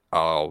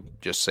I'll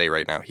just say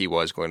right now, he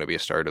was going to be a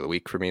start of the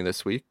week for me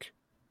this week,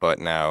 but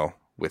now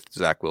with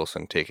Zach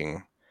Wilson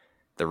taking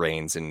the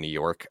reins in New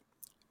York,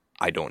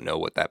 I don't know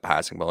what that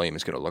passing volume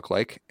is going to look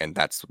like, and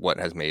that's what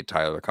has made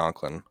Tyler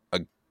Conklin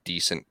a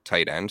decent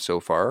tight end so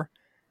far,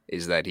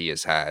 is that he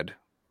has had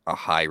a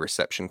high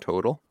reception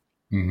total.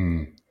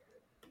 Mm-hmm.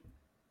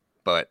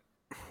 But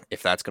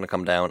if that's going to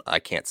come down, I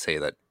can't say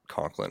that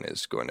Conklin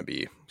is going to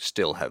be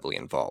still heavily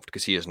involved,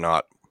 because he is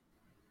not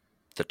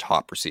the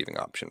top receiving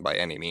option by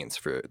any means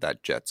for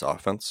that Jets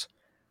offense.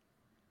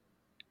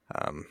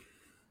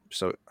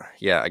 So,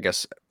 yeah, I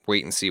guess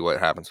wait and see what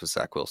happens with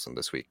Zach Wilson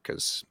this week,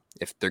 because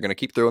if they're going to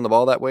keep throwing the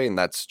ball that way and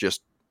that's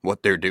just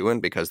what they're doing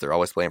because they're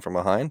always playing from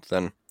behind,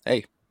 then,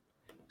 hey,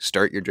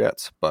 start your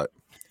Jets. But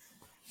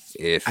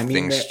if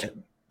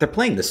they're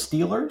playing the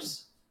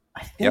Steelers,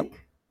 I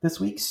think, this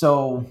week.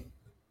 So,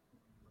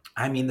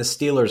 I mean, the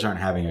Steelers aren't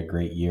having a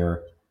great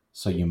year,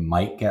 so you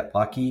might get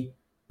lucky.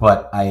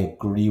 But I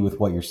agree with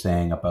what you're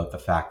saying about the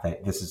fact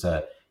that this is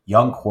a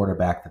young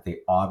quarterback that they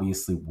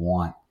obviously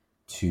want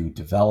to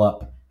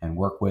develop and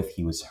work with.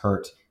 He was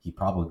hurt. He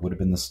probably would have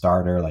been the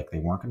starter. Like, they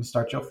weren't going to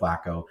start Joe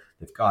Flacco.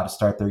 They've got to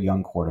start their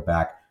young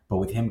quarterback. But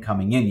with him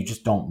coming in, you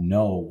just don't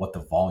know what the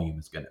volume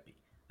is going to be.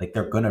 Like,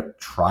 they're going to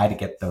try to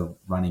get the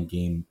running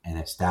game and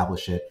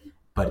establish it.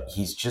 But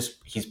he's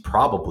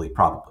probably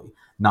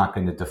not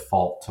going to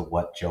default to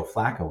what Joe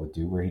Flacco would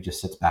do, where he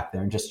just sits back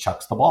there and just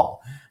chucks the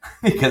ball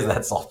because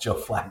that's all Joe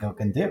Flacco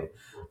can do,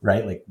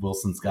 right? Like,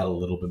 Wilson's got a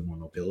little bit more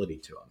mobility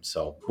to him.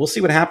 So we'll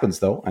see what happens,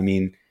 though. I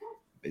mean,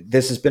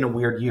 this has been a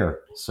weird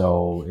year,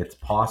 so it's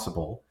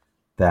possible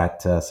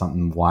that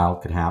something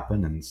wild could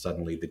happen and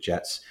suddenly the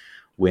Jets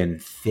win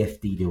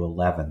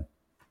 50-11.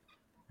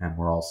 And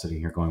we're all sitting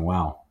here going,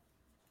 wow,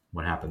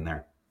 what happened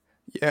there?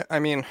 Yeah, I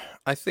mean,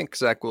 I think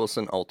Zach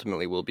Wilson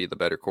ultimately will be the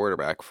better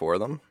quarterback for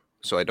them,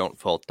 so I don't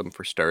fault them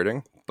for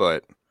starting.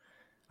 But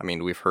I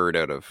mean, we've heard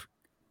out of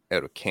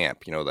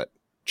camp, that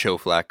Joe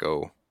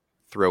Flacco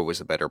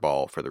throws a better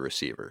ball for the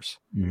receivers.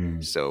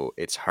 Mm. So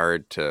it's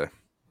hard to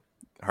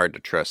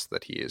trust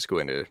that he is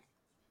going to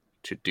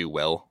do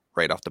well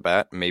right off the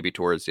bat. Maybe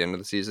towards the end of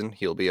the season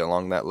he'll be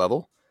along that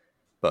level,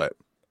 but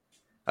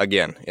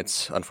again,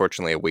 it's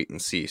unfortunately a wait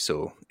and see.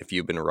 So if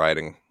you've been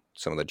riding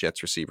some of the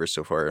Jets receivers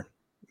so far,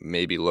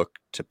 maybe look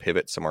to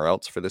pivot somewhere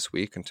else for this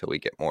week until we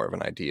get more of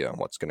an idea on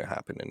what's going to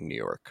happen in New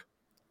York.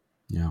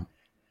 Yeah.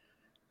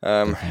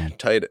 Um,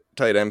 Definitely.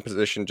 tight end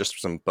position, just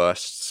some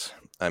busts.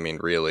 I mean,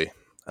 really,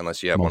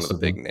 unless you have one of Most the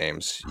of big them.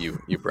 names, you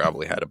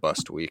probably had a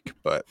bust week.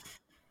 But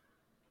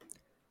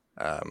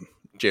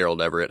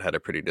Gerald Everett had a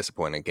pretty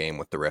disappointing game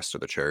with the rest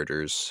of the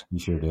Chargers. You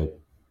sure did.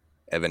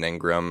 Evan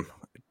Ingram,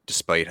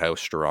 despite how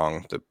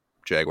strong the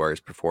Jaguars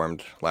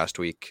performed last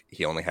week,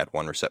 he only had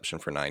one reception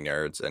for 9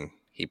 yards, and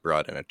he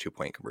brought in a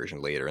 2-point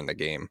conversion later in the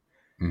game.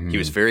 He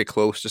was Mm-hmm. very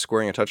close to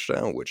scoring a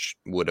touchdown, which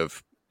would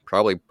have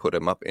probably put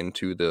him up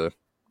into the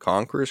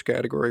conquerors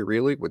category,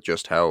 really, with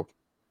just how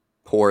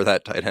poor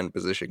that tight end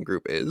position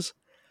group is.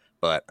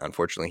 But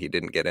unfortunately, he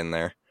didn't get in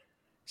there.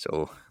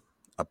 So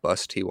a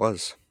bust he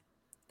was.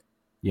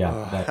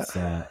 Yeah, that's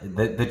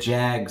the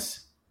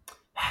Jags.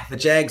 The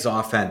Jags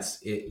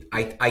offense.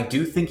 I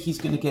do think he's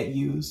going to get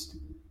used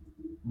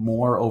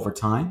more over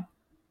time,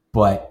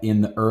 but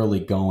in the early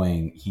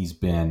going, he's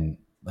been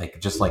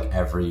just like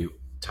every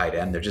tight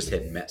end. They're just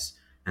hit and miss,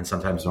 and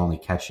sometimes they're only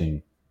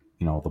catching,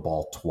 the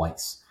ball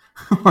twice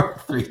or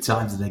 3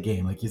 times in a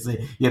game. Like you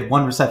say, he had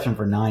one reception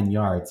for 9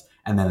 yards,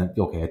 and then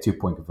okay, a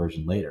 2-point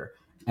conversion later,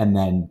 and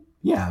then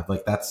yeah,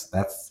 like that's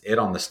it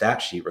on the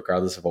stat sheet,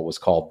 regardless of what was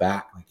called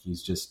back. Like he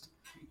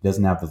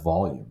doesn't have the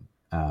volume.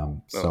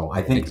 Oh, So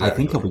I think he'll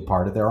exactly. be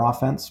part of their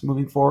offense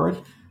moving forward,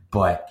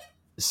 but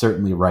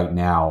certainly right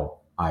now,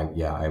 I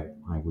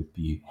would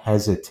be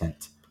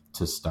hesitant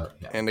to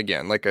start him. And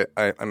again, like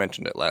I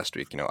mentioned it last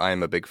week, I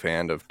am a big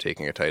fan of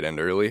taking a tight end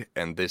early,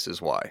 and this is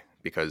why.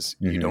 Because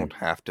you Mm-hmm. don't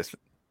have to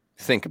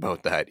think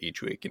about that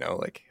each week,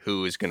 like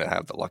who is going to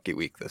have the lucky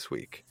week this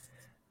week.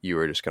 You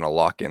are just going to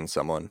lock in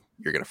someone,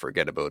 you're going to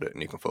forget about it,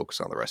 and you can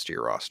focus on the rest of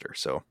your roster.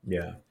 So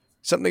Yeah.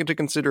 something to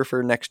consider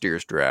for next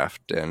year's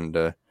draft.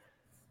 And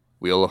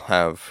we'll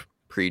have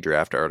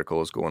pre-draft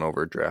articles going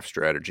over draft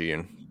strategy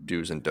and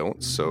do's and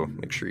don'ts. So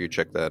make sure you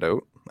check that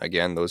out.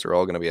 Again, those are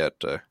all going to be at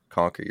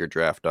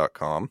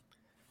conqueryourdraft.com.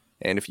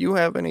 And if you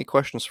have any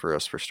questions for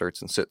us for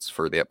starts and sits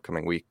for the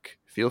upcoming week,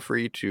 feel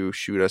free to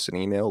shoot us an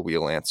email.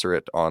 We'll answer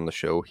it on the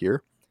show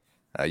here.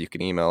 You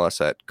can email us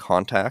at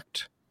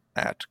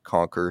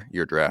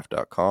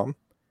contact@conqueryourdraft.com.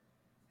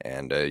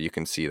 And you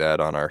can see that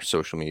on our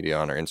social media,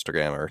 on our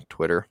Instagram or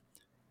Twitter.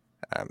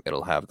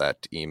 It'll have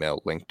that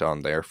email linked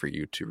on there for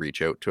you to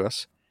reach out to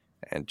us.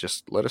 And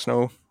just let us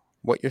know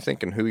what you're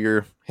thinking, who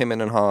you're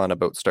hemming and hawing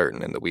about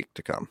starting in the week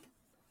to come.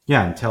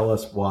 Yeah, and tell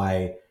us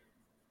why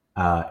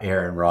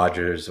Aaron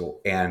Rodgers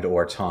and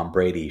or Tom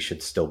Brady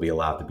should still be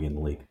allowed to be in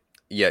the league.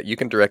 Yeah, you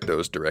can direct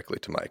those directly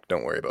to Mike.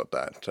 Don't worry about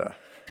that.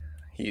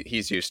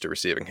 He's used to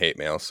receiving hate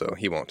mail, so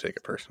he won't take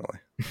it personally.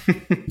 But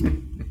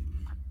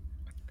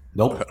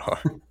Nope.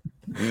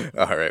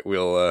 all right,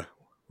 we'll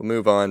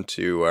move on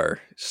to our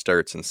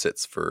starts and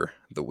sits for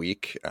the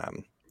week.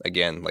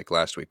 Again, like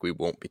last week, we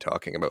won't be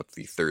talking about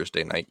the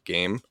Thursday night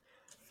game.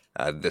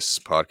 This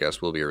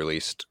podcast will be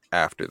released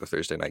after the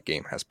Thursday night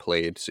game has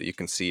played, so you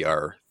can see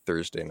our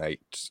Thursday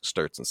night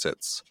starts and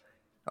sits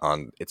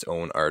on its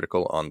own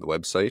article on the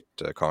website,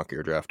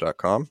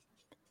 conqueryourdraft.com.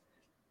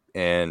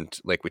 And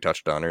like we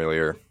touched on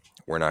earlier,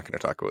 we're not going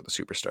to talk about the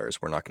superstars.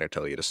 We're not going to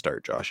tell you to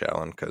start Josh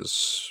Allen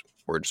because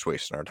we're just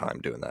wasting our time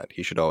doing that.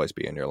 He should always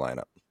be in your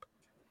lineup.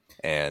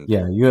 And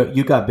Yeah,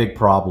 you got big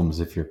problems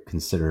if you're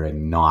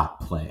considering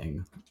not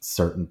playing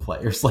certain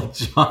players like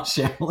Josh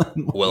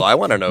Allen. well, Like, I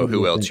want to know what are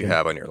who you else you thinking?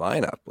 have on your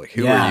lineup. Like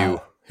Yeah,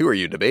 who are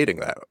you debating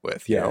that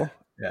with, yeah,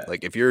 yeah.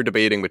 Like if you're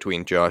debating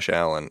between Josh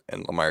Allen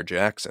and Lamar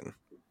Jackson,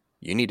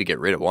 you need to get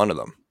rid of one of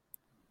them.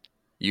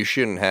 You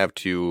shouldn't have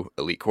two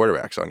elite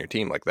quarterbacks on your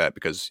team like that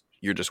because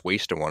you're just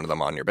wasting one of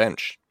them on your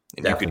bench.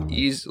 And you could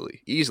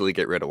Definitely, easily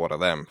get rid of one of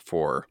them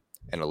for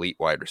an elite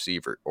wide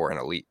receiver or an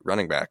elite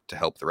running back to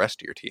help the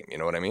rest of your team. You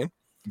know what I mean?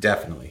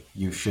 definitely.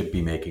 You should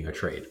be making a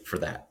trade for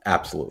that. Yeah.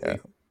 Absolutely.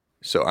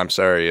 So I'm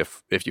sorry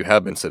if you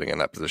have been sitting in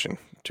that position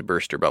to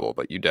burst your bubble,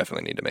 but you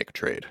definitely need to make a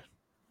trade.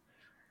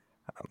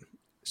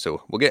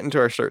 So we'll get into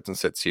our starts and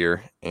sits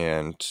here,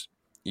 and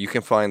you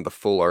can find the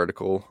full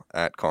article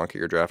at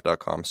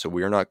conqueryourdraft.com. So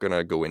we're not going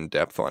to go in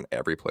depth on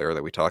every player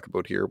that we talk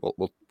about here.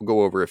 We'll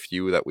go over a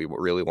few that we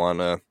really want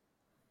to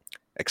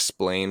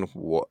explain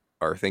what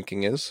our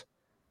thinking is.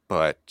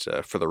 But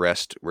for the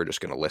rest, we're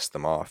just going to list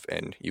them off,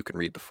 and you can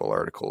read the full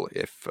article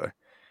if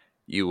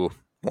you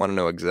want to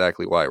know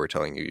exactly why we're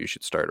telling you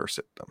should start or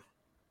sit them.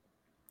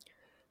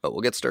 But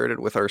we'll get started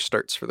with our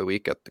starts for the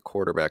week at the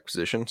quarterback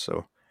position.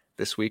 So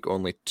this week,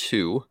 only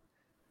 2.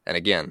 And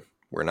again,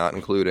 we're not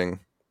including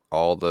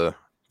all the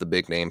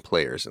big name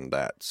players in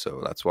that.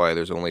 So that's why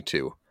there's only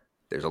 2.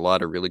 There's a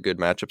lot of really good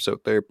matchups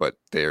out there, but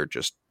they're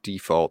just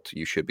default.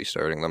 You should be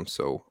starting them,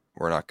 so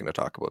we're not going to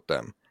talk about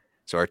them.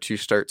 So our 2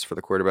 starts for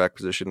the quarterback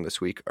position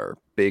this week are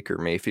Baker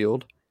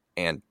Mayfield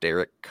and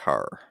Derek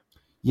Carr.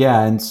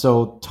 Yeah, and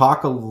so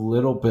talk a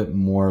little bit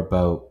more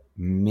about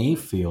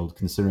Mayfield,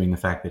 considering the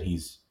fact that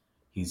he's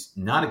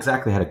not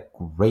exactly had a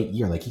great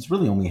year. Like, he's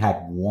really only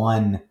had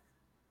one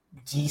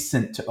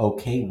decent to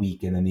okay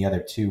week, and then the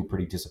other 2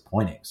 pretty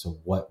disappointing. So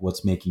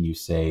what's making you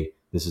say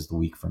this is the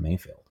week for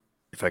Mayfield?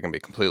 If I can be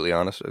completely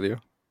honest with you,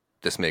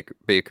 this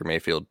Baker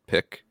Mayfield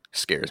pick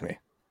scares me.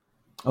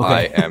 Okay.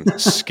 I am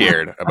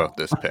scared about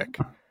this pick.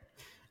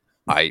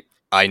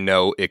 I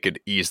know it could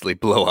easily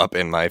blow up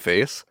in my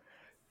face,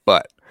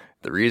 but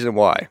the reason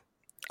why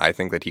I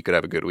think that he could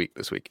have a good week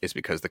this week is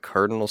because the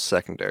Cardinals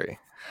secondary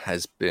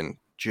has been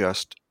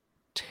just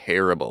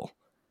terrible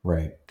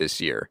this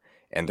year,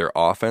 and their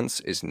offense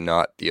is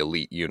not the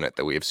elite unit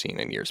that we have seen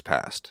in years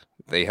past.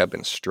 They have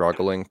been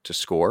struggling to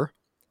score,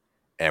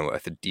 and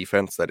with a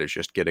defense that is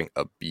just getting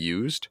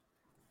abused,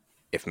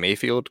 if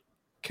Mayfield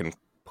can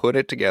put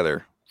it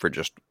together for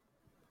just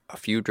a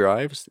few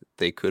drives,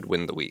 they could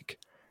win the week.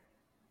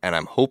 And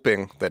I'm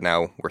hoping that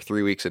now we're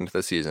 3 weeks into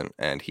the season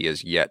and he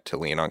has yet to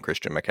lean on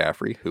Christian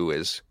McCaffrey, who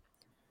is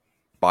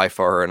by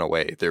far and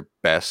away their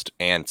best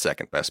and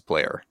second best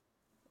player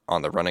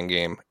on the running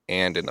game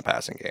and in the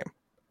passing game.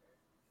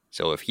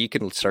 So if he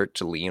can start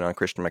to lean on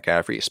Christian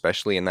McCaffrey,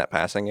 especially in that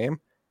passing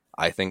game,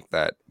 I think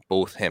that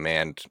both him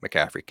and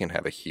McCaffrey can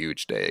have a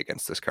huge day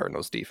against this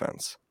Cardinals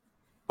defense.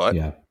 But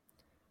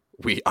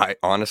I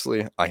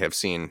honestly have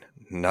seen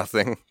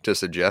nothing to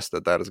suggest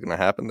that is going to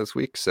happen this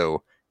week.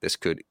 So this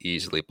could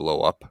easily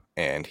blow up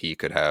and he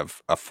could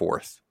have a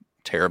 4th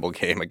terrible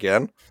game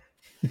again.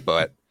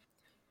 But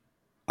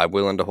I'm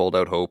willing to hold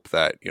out hope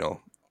that,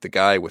 the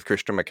guy with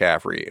Christian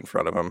McCaffrey in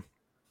front of him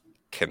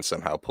can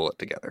somehow pull it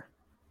together.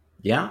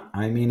 Yeah,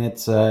 I mean,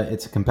 it's a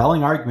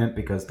compelling argument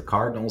because the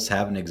Cardinals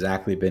haven't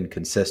exactly been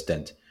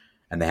consistent,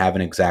 and they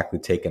haven't exactly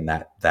taken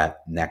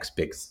that next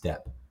big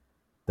step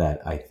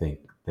that I think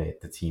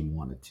that the team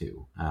wanted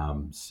to.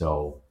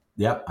 So,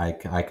 yep,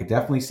 I could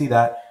definitely see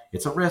that.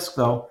 It's a risk,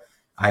 though.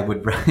 I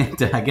would,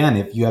 again,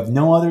 if you have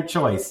no other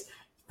choice,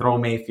 throw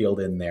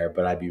Mayfield in there,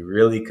 but I'd be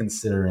really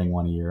considering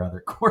one of your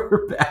other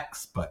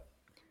quarterbacks. But,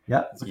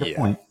 yeah, it's a good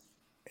point.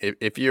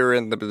 If you're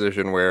in the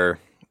position where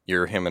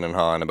you're hemming and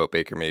hawing about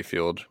Baker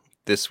Mayfield,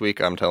 this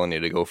week I'm telling you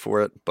to go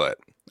for it, but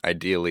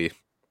ideally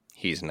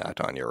he's not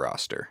on your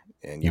roster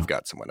and you've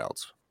got someone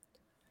else.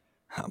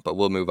 But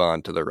we'll move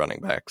on to the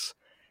running backs.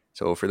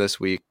 So for this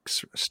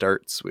week's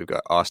starts, we've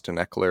got Austin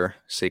Eckler,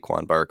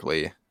 Saquon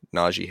Barkley,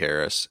 Najee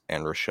Harris,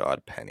 and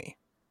Rashad Penny.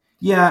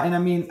 Yeah, and I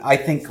mean, I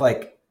think,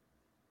 like,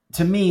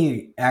 to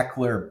me,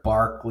 Eckler,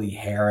 Barkley,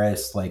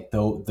 Harris, like,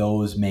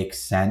 those make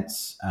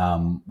sense,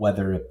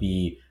 whether it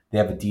be they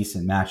have a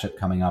decent matchup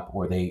coming up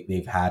or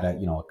they've had a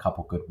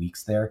couple good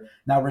weeks there.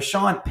 Now,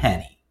 Rashad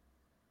Penny,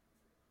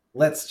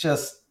 let's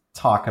just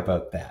talk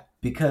about that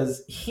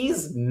because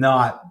he's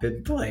not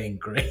been playing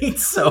great.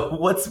 So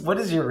what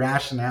is your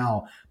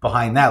rationale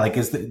behind that? Like,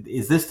 is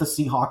this the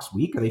Seahawks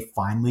week? Are they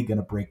finally going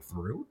to break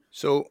through?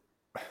 So,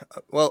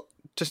 well,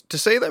 just to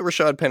say that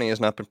Rashad Penny has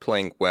not been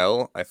playing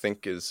well, I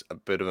think is a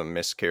bit of a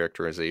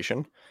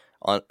mischaracterization.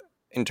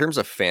 In terms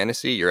of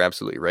fantasy, you're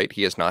absolutely right.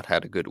 He has not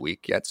had a good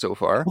week yet so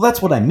far. Well,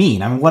 that's what I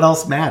mean. I mean, what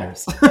else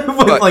matters?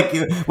 Like,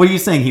 what are you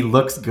saying? He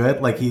looks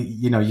good? Like,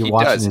 you're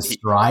watching his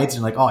strides,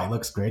 and you're like, oh, he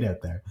looks great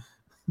out there.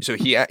 So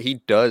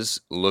he does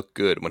look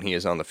good when he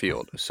is on the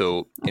field.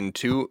 So in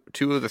two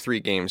of the 3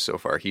 games so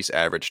far, he's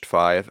averaged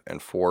 5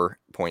 and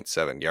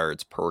 4.7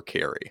 yards per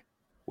carry,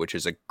 which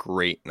is a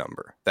great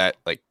number. That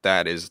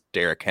is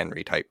Derrick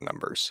Henry type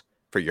numbers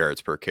for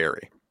yards per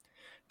carry.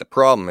 The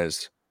problem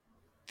is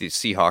the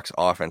Seahawks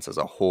offense as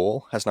a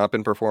whole has not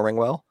been performing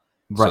well.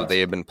 Right. So they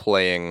have been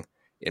playing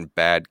in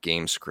bad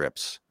game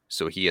scripts.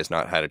 So he has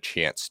not had a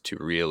chance to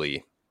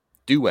really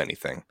do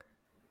anything.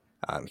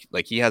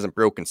 He hasn't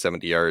broken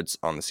 70 yards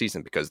on the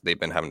season because they've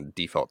been having to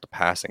default to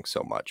passing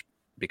so much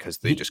because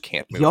they just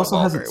can't move the ball very well.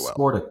 He also hasn't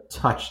scored a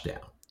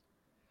touchdown.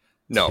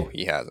 No,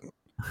 he hasn't.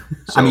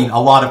 So, I mean, a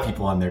lot of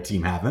people on their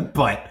team haven't,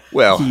 but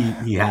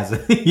he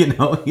hasn't. He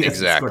exactly.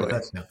 hasn't scored a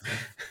touchdown.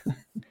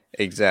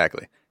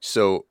 Exactly.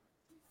 So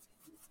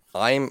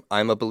I'm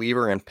a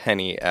believer in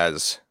Penny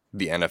as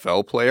the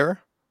NFL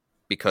player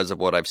because of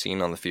what I've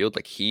seen on the field.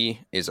 Like,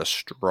 he is a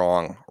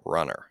strong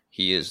runner.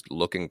 He is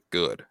looking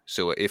good.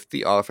 So if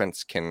the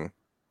offense can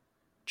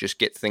just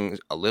get things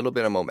a little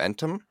bit of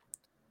momentum,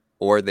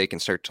 or they can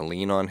start to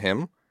lean on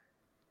him,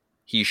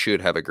 he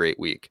should have a great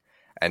week.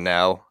 And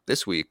now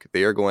this week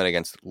they are going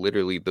against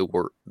literally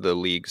the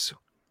league's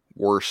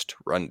worst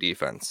run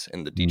defense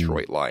in the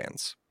Detroit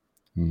Lions.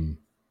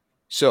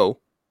 So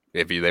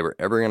if they were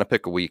ever going to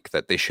pick a week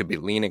that they should be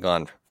leaning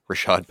on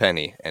Rashad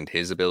Penny and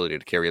his ability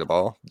to carry the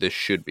ball, this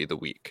should be the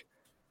week.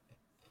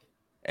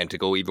 And to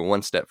go even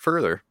one step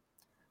further,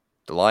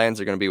 the Lions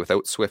are going to be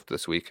without Swift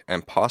this week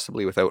and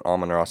possibly without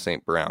Amon-Ra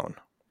St. Brown,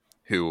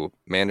 who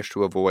managed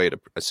to avoid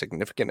a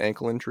significant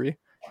ankle injury,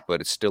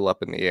 but it's still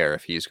up in the air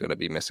if he's going to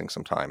be missing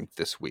some time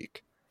this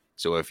week.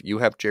 So if you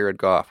have Jared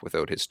Goff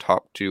without his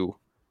top two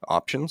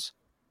options,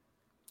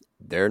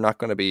 they're not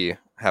going to be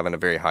having a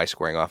very high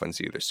scoring offense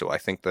either. So I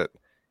think that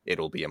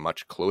it'll be a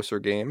much closer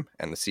game,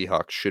 and the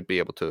Seahawks should be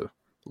able to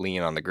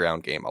lean on the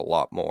ground game a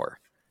lot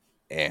more.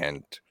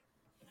 And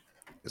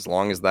as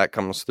long as that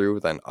comes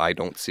through, then I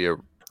don't see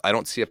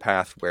a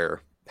path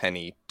where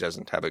Penny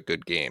doesn't have a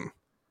good game.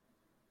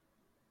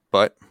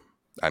 But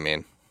I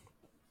mean,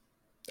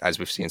 as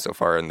we've seen so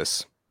far in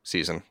this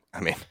season,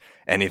 I mean,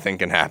 anything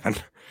can happen.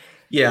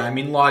 Yeah, I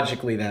mean,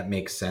 logically that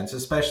makes sense,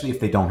 especially if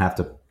they don't have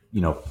to,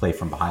 play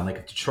from behind. Like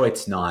if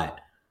Detroit's not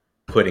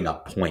putting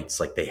up points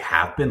like they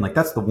have been, like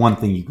that's the one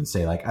thing you can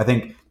say. Like I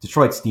think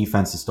Detroit's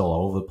defense is still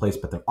all over the place,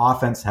 but their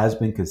offense has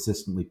been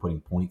consistently putting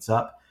points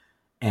up.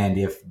 And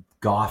if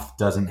Goff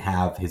doesn't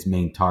have his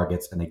main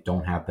targets and they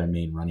don't have their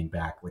main running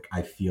back, like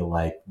I feel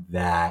like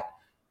that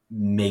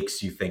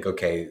makes you think,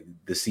 okay,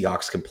 the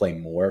Seahawks can play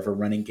more of a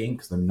running game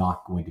because they're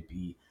not going to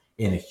be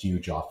in a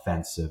huge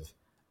offensive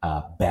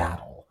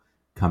battle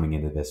coming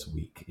into this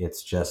week.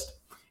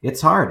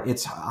 It's hard.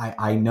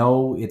 I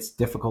know it's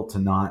difficult to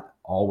not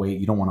always,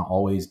 you don't want to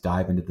always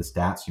dive into the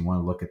stats. You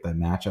want to look at the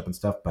matchup and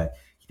stuff, but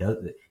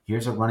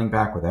here's a running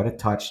back without a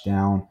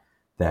touchdown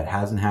that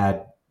hasn't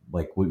had,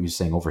 like what you're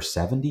saying, over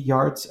 70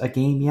 yards a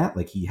game yet.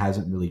 Like he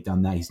hasn't really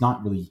done that. He's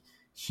not really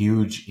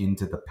huge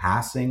into the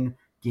passing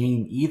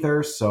game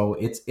either. So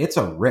it's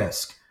a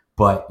risk,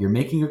 but you're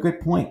making a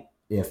good point.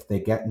 If they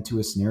get into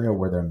a scenario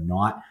where they're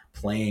not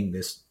playing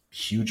this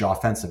huge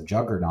offensive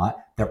juggernaut,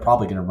 they're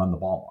probably going to run the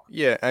ball more.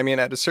 Yeah, I mean,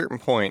 at a certain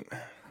point,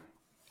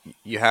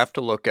 you have to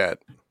look at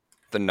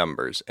the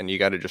numbers and you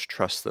got to just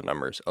trust the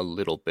numbers a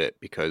little bit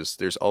because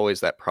there's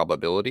always that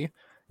probability.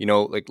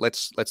 Like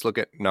let's look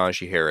at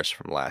Najee Harris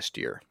from last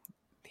year.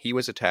 He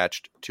was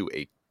attached to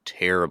a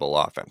terrible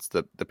offense.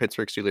 The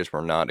Pittsburgh Steelers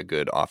were not a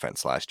good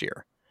offense last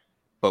year.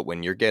 But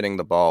when you're getting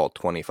the ball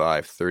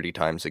 25, 30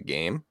 times a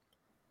game,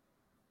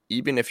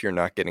 even if you're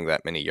not getting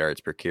that many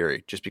yards per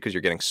carry, just because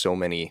you're getting so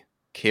many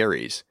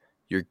carries,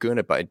 you're going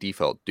to by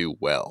default do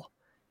well.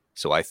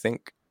 So I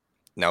think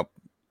now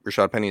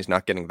Rashad Penny is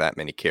not getting that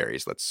many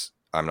carries.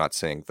 I'm not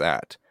saying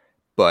that,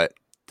 but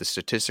the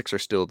statistics are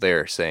still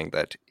there saying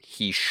that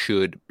he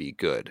should be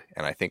good.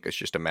 And I think it's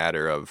just a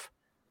matter of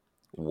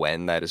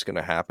when that is going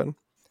to happen.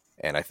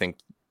 And I think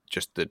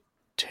just the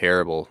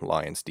terrible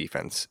Lions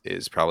defense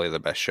is probably the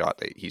best shot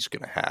that he's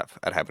going to have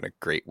at having a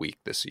great week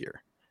this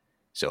year.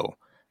 So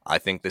I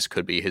think this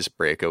could be his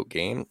breakout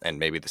game, and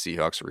maybe the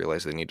Seahawks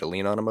realize they need to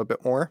lean on him a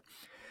bit more.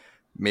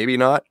 Maybe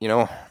not,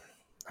 I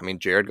mean,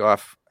 Jared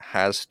Goff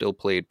has still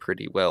played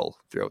pretty well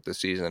throughout the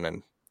season,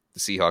 and the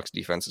Seahawks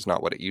defense is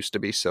not what it used to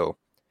be, so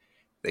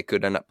they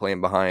could end up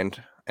playing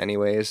behind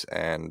anyways,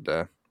 and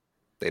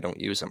they don't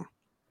use him.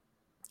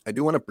 I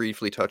do want to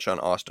briefly touch on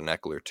Austin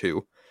Ekeler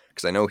too,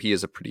 because I know he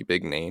is a pretty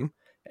big name,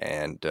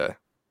 and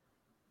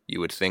you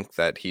would think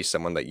that he's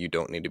someone that you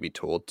don't need to be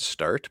told to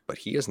start, but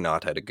he has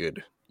not had a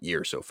good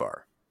year so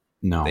far.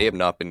 No. They have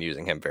not been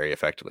using him very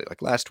effectively.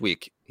 Like last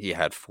week, he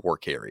had 4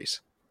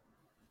 carries.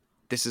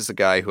 This is a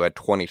guy who had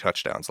 20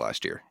 touchdowns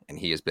last year, and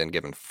he has been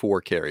given 4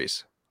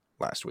 carries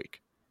last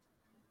week.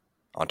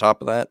 On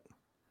top of that,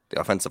 the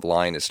offensive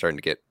line is starting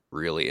to get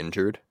really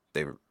injured.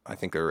 I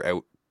think they're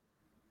out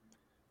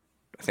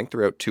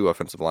 2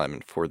 offensive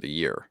linemen for the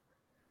year.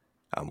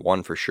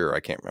 One for sure.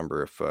 I can't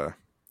remember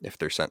if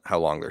they're how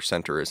long their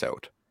center is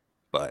out,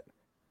 but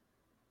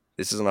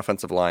this is an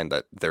offensive line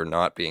that they're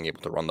not being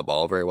able to run the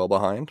ball very well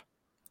behind,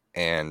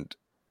 and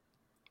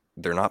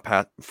they're not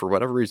for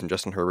whatever reason.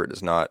 Justin Herbert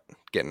is not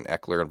getting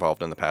Ekeler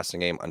involved in the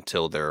passing game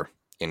until they're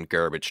in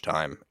garbage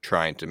time,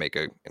 trying to make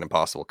an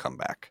impossible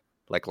comeback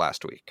like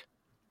last week.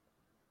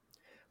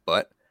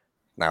 But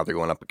now they're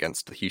going up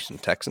against the Houston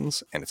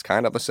Texans, and it's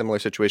kind of a similar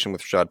situation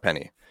with Rashad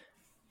Penny.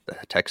 The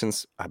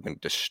Texans have been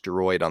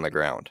destroyed on the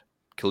ground.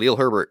 Khalil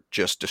Herbert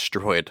just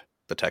destroyed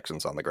the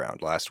Texans on the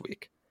ground last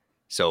week.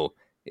 So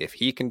if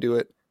he can do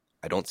it,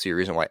 I don't see a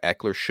reason why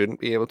Ekeler shouldn't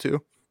be able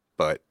to.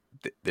 But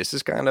this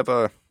is kind of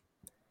a,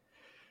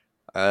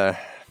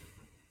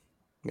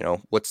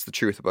 what's the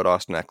truth about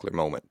Austin Ekeler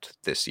moment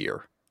this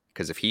year?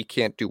 Because if he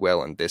can't do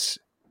well in this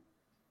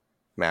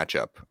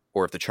matchup,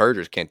 or if the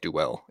Chargers can't do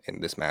well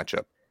in this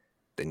matchup,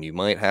 then you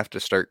might have to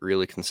start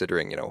really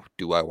considering,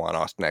 do I want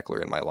Austin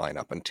Ekeler in my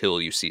lineup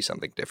until you see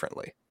something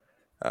differently.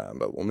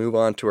 But we'll move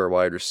on to our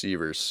wide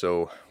receivers.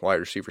 So wide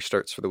receiver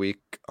starts for the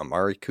week: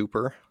 Amari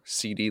Cooper,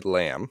 CeeDee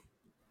Lamb,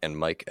 and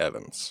Mike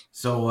Evans.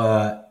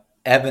 So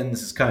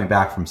Evans is coming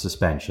back from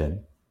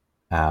suspension.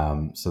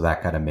 So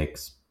that kind of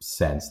makes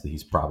sense that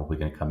he's probably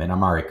going to come in.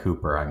 Amari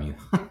Cooper, I mean,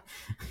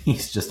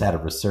 he's just had a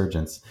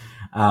resurgence.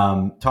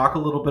 Talk a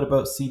little bit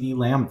about CeeDee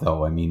Lamb,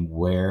 though. I mean,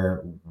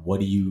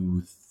 what are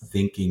you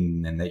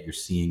thinking and that you're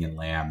seeing in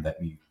Lamb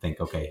that you think,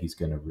 okay, he's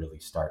going to really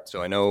start?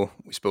 So I know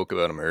we spoke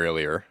about him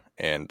earlier,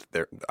 and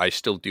I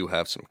still do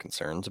have some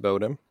concerns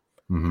about him.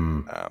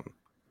 Mm-hmm.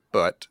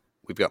 But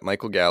we've got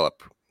Michael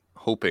Gallup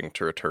hoping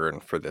to return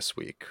for this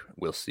week.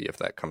 We'll see if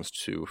that comes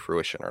to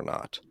fruition or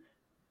not.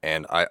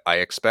 And I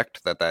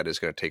expect that is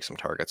going to take some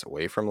targets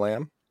away from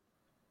Lamb.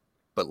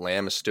 but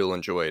Lamb has still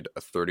enjoyed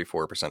a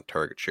 34%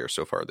 target share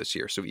so far this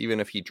year. So even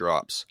if he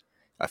drops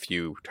a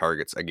few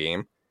targets a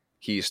game,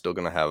 he's still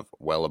going to have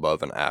well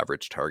above an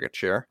average target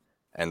share.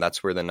 And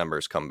that's where the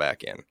numbers come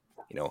back in.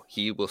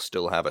 He will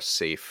still have a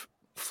safe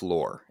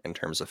floor in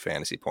terms of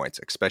fantasy points,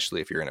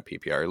 especially if you're in a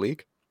PPR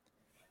league.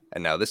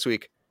 And now this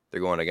week, they're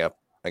going up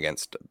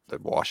against the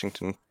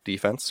Washington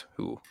defense,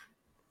 who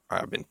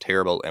have been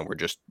terrible and were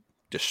just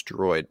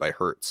destroyed by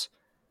Hurts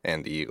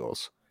and the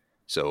Eagles.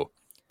 So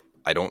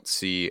I don't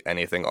see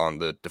anything on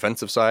the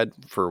defensive side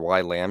for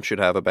why Lamb should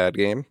have a bad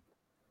game.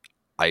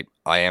 I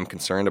am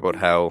concerned about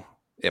how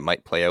it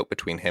might play out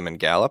between him and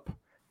Gallup,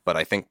 but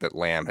I think that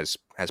Lamb has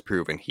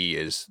proven he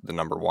is the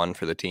number one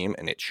for the team,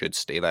 and it should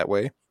stay that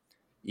way,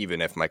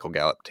 even if Michael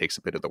Gallup takes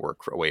a bit of the work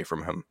away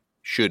from him,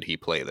 should he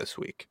play this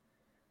week.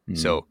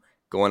 So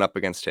going up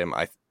against him,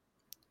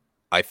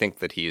 I think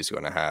that he is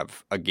going to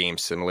have a game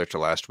similar to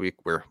last week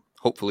where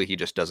hopefully he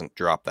just doesn't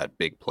drop that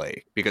big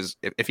play. Because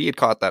if he had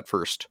caught that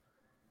first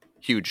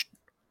huge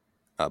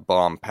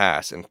bomb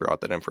pass and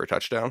brought that in for a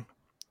touchdown,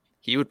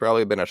 he would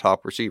probably have been a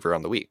top receiver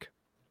on the week.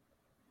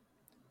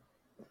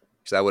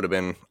 So that would have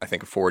been, I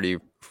think, a 40,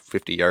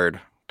 50-yard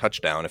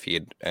touchdown if he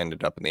had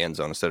ended up in the end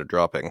zone instead of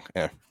dropping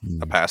a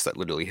pass that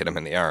literally hit him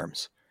in the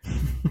arms.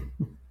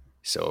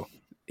 So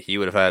he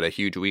would have had a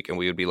huge week and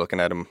we would be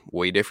looking at him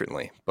way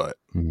differently. But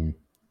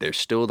there's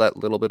still that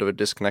little bit of a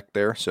disconnect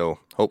there. So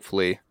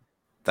hopefully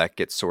that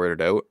gets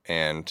sorted out.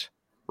 And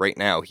right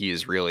now he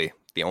is really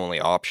the only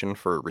option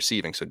for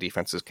receiving, so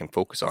defenses can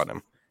focus on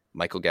him.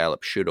 Michael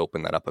Gallup should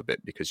open that up a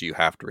bit because you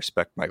have to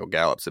respect Michael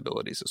Gallup's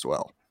abilities as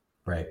well.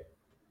 Right.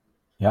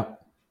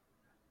 Yep.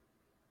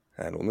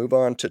 And we'll move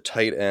on to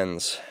tight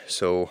ends.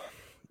 So,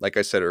 like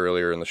I said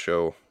earlier in the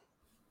show,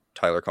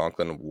 Tyler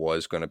Conklin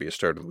was going to be a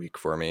start of the week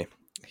for me.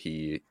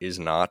 He is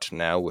not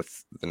now,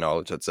 with the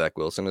knowledge that Zach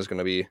Wilson is going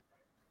to be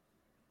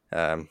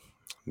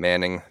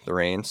manning the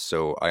reins.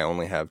 So I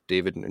only have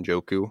David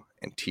Njoku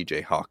and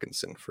TJ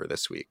Hawkinson for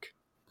this week.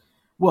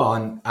 Well,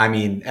 and I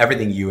mean,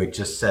 everything you had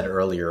just said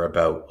earlier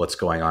about what's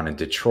going on in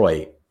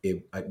Detroit,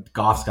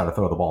 Goff's got to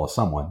throw the ball to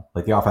someone.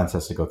 Like, the offense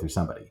has to go through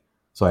somebody.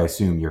 So I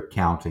assume you're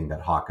counting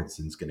that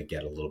Hawkinson's going to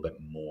get a little bit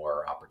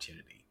more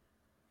opportunity.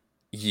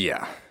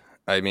 Yeah.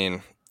 I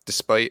mean,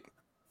 despite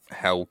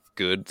how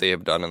good they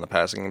have done in the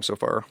passing game so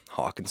far,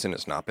 Hawkinson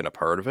has not been a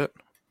part of it.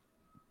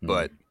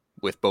 But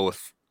with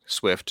both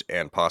Swift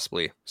and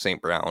possibly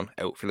St. Brown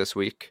out for this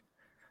week,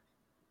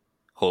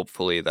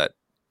 hopefully that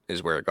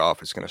is where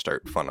Goff is going to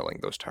start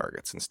funneling those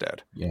targets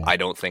instead. Yeah. I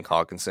don't think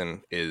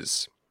Hawkinson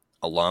is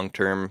a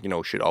long-term,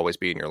 should always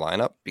be in your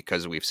lineup,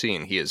 because we've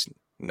seen he is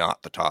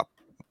not the top.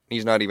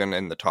 He's not even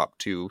in the top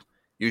 2,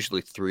 usually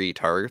 3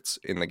 targets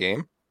in the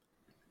game.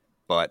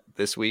 But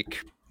this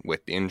week,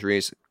 with the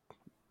injuries,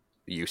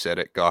 you said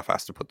it, Goff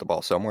has to put the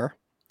ball somewhere.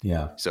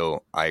 Yeah.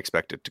 So I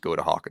expect it to go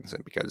to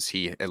Hawkinson because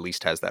he at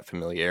least has that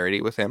familiarity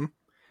with him.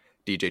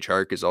 DJ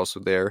Chark is also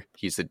there.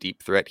 He's a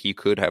deep threat. He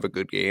could have a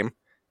good game,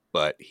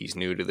 but he's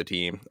new to the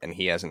team, and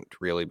he hasn't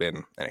really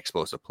been an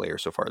explosive player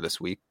so far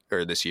this week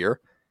or this year.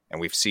 And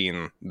we've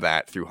seen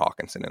that through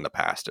Hawkinson in the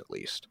past, at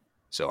least.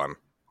 So I'm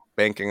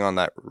banking on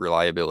that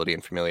reliability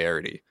and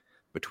familiarity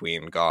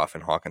between Goff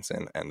and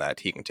Hawkinson, and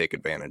that he can take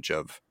advantage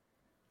of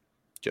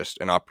just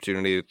an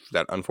opportunity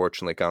that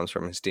unfortunately comes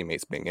from his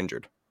teammates being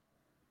injured.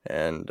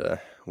 And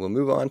we'll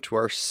move on to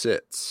our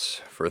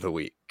sits for the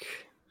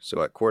week.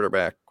 So at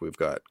quarterback, we've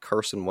got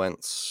Carson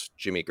Wentz,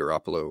 Jimmy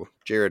Garoppolo,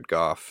 Jared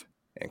Goff,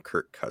 and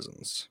Kirk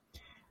Cousins.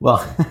 Well,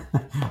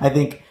 I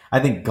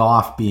think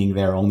Goff being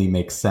there only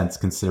makes sense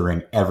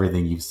considering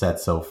everything you've said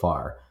so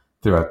far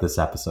throughout this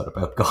episode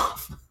about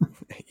Goff.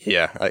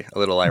 Yeah, a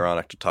little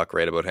ironic to talk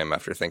right about him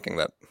after thinking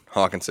that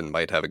Hawkinson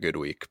might have a good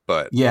week,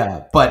 but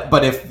yeah,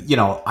 but if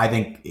I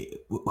think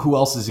who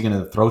else is he going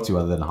to throw to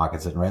other than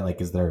Hawkinson, right? Like,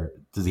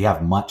 does he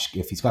have much?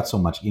 If he's got so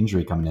much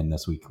injury coming in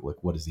this week,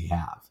 like, what does he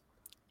have?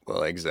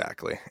 Well,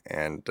 exactly,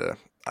 and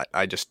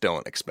I just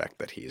don't expect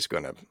that he's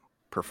going to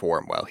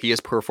perform well. He has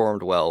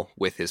performed well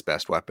with his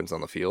best weapons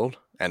on the field,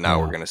 and now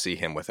we're going to see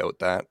him without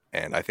that.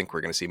 And I think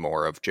we're going to see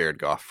more of Jared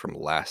Goff from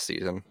last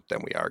season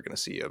than we are going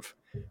to see of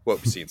what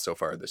we've seen so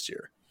far this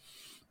year.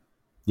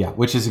 Yeah,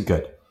 which isn't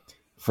good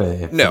for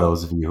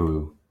those of you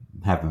who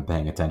haven't been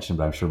paying attention,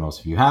 but I'm sure most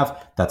of you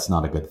have. That's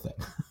not a good thing.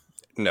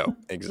 No,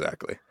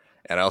 exactly.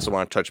 And I also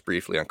want to touch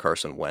briefly on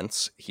Carson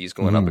Wentz. He's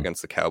going up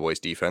against the Cowboys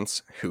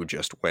defense, who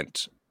just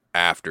went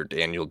after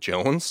Daniel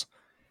Jones.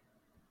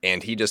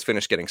 And he just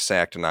finished getting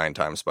sacked 9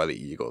 times by the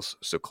Eagles.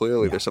 So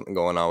clearly there's something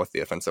going on with the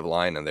offensive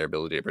line and their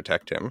ability to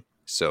protect him.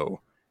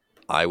 So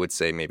I would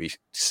say maybe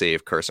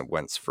save Carson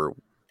Wentz for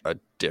a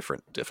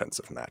different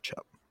defensive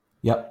matchup.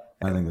 Yep,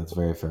 I think that's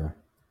very fair.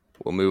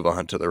 We'll move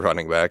on to the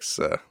running backs.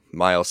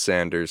 Miles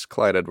Sanders,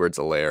 Clyde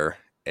Edwards-Helaire,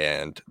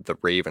 and the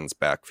Ravens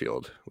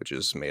backfield, which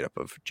is made up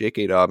of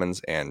J.K.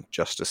 Dobbins and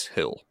Justice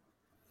Hill.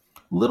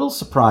 Little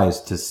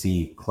surprised to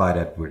see Clyde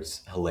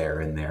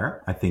Edwards-Helaire in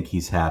there. I think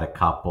he's had a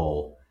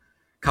couple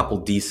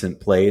decent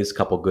plays,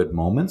 couple good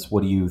moments.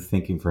 What are you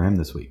thinking for him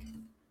this week?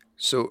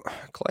 So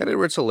Clyde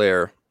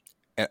Edwards-Helaire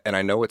And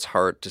I know it's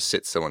hard to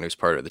sit someone who's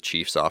part of the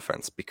Chiefs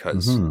offense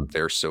because Hmm.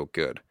 they're so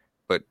good.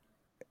 But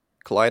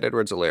Clyde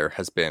Edwards-Helaire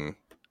has been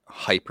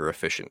hyper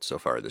efficient so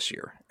far this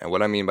year. And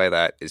what I mean by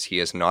that is he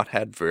has not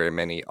had very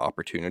many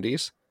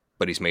opportunities,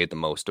 but he's made the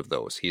most of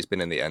those. He's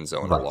been in the end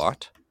zone a Right.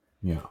 lot.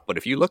 Yeah. But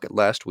if you look at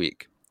last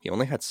week, he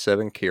only had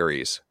 7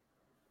 carries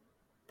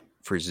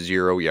for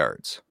 0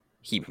 yards.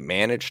 He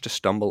managed to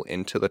stumble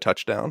into the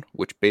touchdown,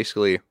 which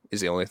basically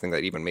is the only thing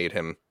that even made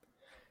him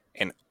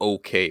an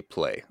okay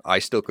play. I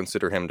still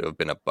consider him to have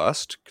been a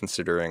bust,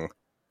 considering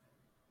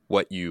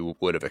what you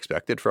would have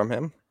expected from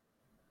him.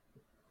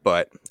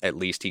 But at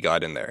least he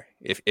got in there.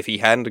 If he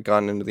hadn't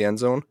gone into the end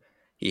zone,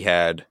 he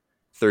had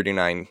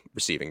 39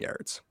 receiving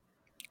yards.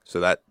 So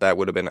that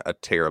would have been a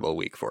terrible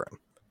week for him.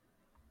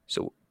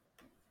 So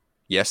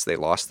yes, they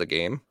lost the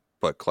game,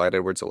 but Clyde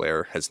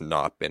Edwards-Helaire has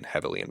not been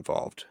heavily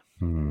involved.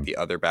 Hmm. The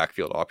other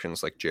backfield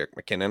options like Jerick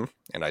McKinnon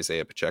and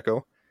Isaiah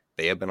Pacheco,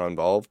 they have been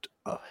involved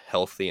a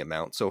healthy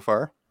amount so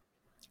far.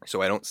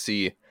 So I don't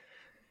see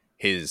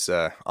his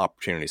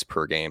opportunities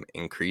per game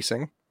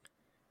increasing.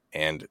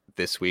 And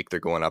this week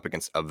they're going up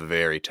against a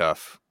very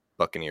tough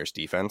Buccaneers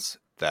defense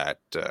that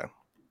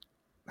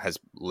has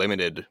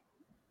limited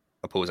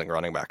opposing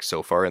running backs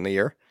so far in the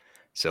year.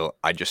 So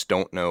I just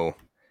don't know.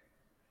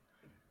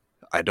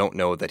 I don't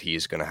know that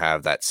he's going to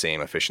have that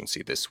same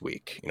efficiency this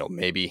week. You know,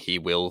 maybe he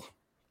will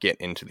get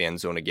into the end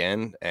zone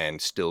again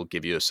and still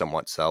give you a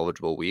somewhat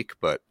salvageable week,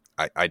 but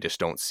I just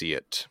don't see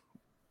it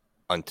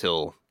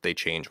until they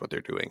change what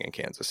they're doing in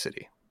Kansas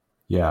City.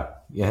 Yeah.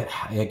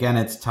 Again,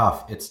 it's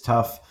tough. It's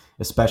tough,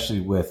 especially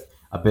with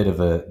a bit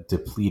of a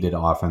depleted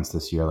offense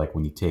this year. Like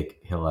when you take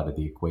Hill out of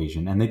the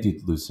equation, and they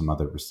did lose some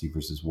other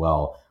receivers as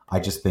well.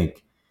 I just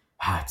think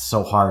it's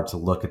so hard to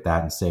look at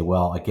that and say,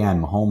 well,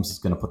 again, Mahomes is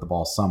going to put the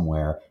ball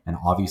somewhere, and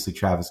obviously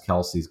Travis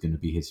Kelce is going to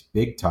be his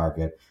big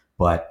target.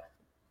 But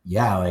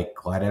yeah, like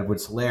Clyde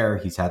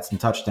Edwards-Helaire, he's had some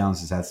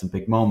touchdowns, he's had some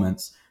big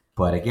moments.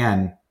 But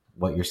again,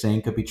 what you're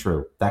saying could be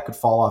true. That could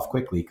fall off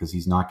quickly because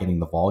he's not getting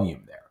the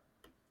volume there.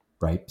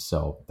 Right?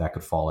 So that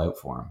could fall out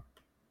for him.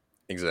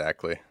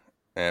 Exactly.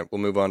 And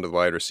we'll move on to the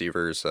wide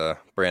receivers,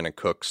 Brandon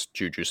Cooks,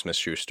 Juju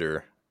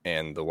Smith-Schuster,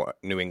 and the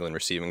New England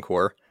receiving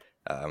core.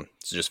 So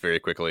just very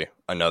quickly,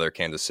 another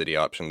Kansas City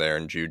option there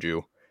in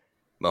Juju.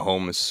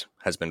 Mahomes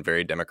has been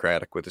very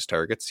democratic with his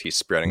targets. He's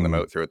spreading them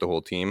out throughout the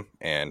whole team,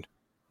 and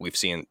we've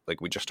seen,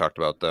 like we just talked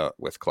about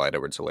with Clyde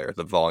Edwards-Helaire,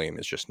 the volume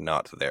is just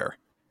not there.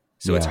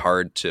 So it's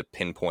hard to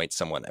pinpoint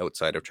someone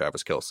outside of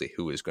Travis Kelce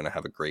who is going to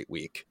have a great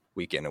week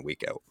in and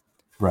week out.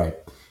 Right.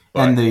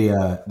 But, and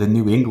the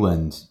New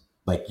England,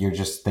 like you're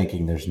just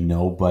thinking there's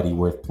nobody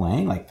worth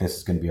playing. Like this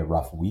is going to be a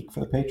rough week for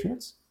the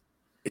Patriots.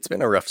 It's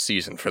been a rough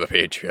season for the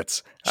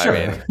Patriots. Sure.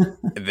 I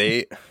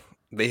mean,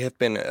 they have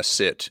been a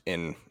sit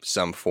in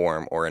some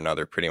form or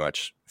another pretty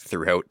much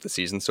throughout the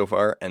season so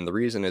far. And the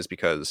reason is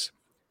because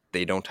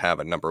they don't have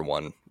a number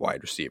one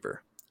wide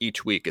receiver.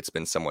 Each week it's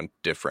been someone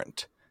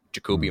different.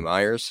 Jacoby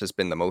Myers has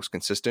been the most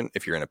consistent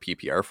if you're in a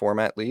PPR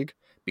format league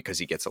because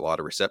he gets a lot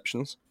of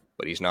receptions,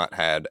 but he's not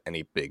had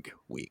any big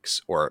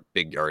weeks or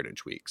big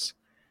yardage weeks.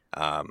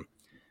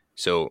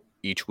 So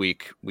each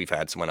week we've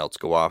had someone else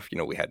go off. You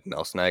know, we had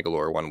Nelson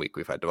Aguilar one week,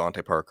 we've had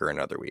Devontae Parker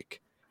another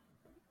week.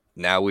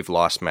 Now we've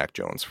lost Mac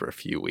Jones for a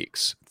few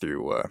weeks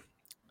through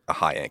a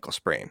high ankle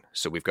sprain.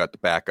 So we've got the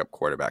backup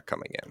quarterback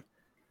coming in.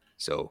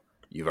 So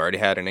you've already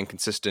had an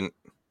inconsistent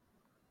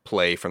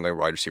play from the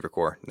wide receiver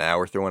core. Now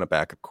we're throwing a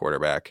backup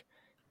quarterback,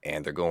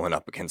 and they're going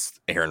up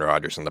against Aaron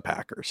Rodgers and the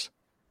Packers.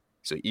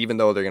 So even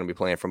though they're going to be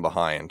playing from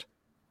behind,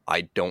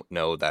 I don't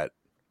know that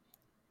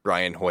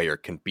Brian Hoyer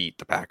can beat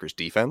the Packers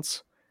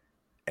defense.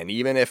 And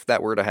even if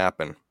that were to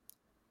happen,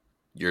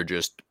 you're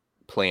just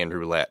playing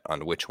roulette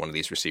on which one of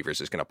these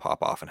receivers is going to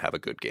pop off and have a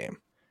good game.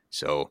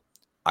 So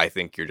I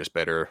think you're just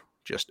better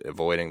just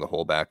avoiding the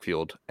whole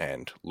backfield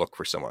and look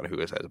for someone who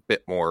is a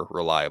bit more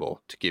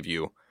reliable to give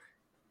you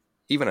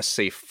even a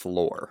safe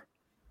floor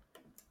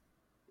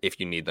if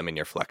you need them in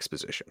your flex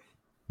position.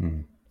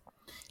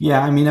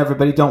 Yeah, I mean,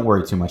 everybody don't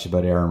worry too much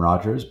about Aaron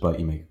Rodgers, but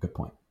you make a good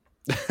point.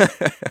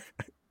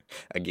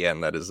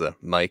 Again, that is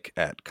Mike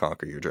at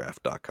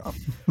conqueryourdraft.com.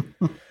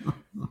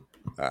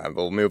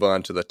 We'll move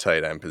on to the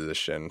tight end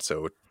position.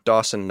 So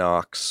Dawson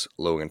Knox,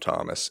 Logan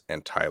Thomas,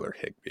 and Tyler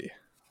Higbee.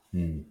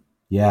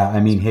 Yeah, I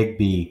mean,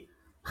 Higbee,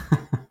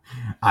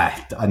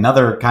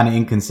 another kind of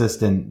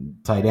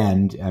inconsistent tight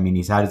end. I mean,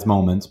 he's had his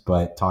moments,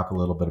 but talk a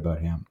little bit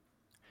about him.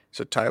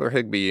 So Tyler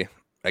Higbee,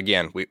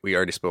 again, we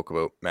already spoke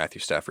about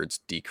Matthew Stafford's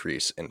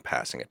decrease in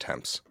passing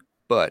attempts,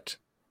 but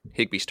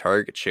Higbee's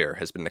target share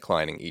has been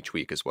declining each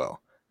week as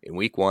well. In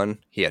week 1,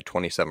 he had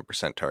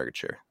 27% target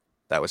share.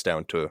 That was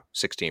down to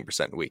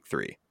 16% in week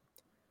 3.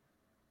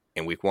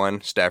 In week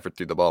 1, Stafford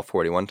threw the ball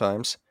 41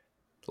 times.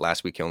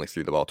 Last week, he only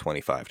threw the ball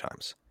 25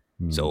 times.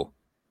 So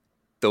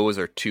those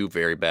are two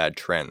very bad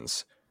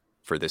trends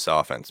for this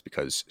offense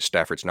because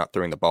Stafford's not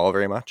throwing the ball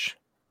very much,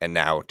 and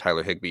now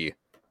Tyler Higbee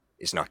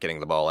is not getting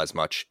the ball as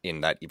much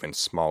in that even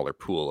smaller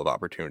pool of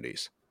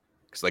opportunities.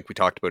 Because like we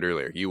talked about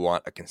earlier, you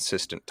want a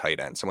consistent tight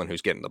end, someone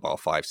who's getting the ball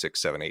 5,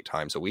 6, 7, 8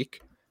 times a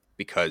week,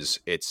 because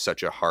it's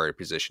such a hard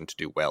position to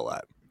do well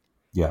at.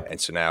 Yeah.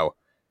 And so now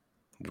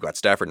we've got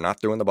Stafford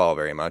not throwing the ball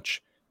very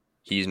much.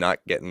 He's not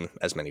getting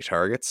as many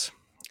targets.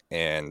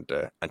 And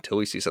until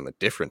we see something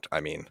different,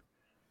 I mean,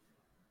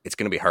 it's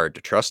going to be hard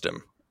to trust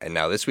him. And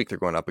now this week they're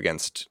going up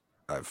against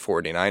a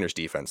 49ers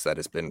defense that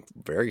has been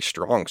very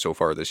strong so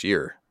far this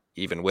year,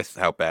 even with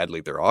how badly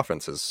their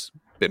offense has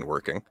been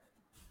working.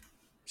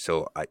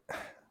 So I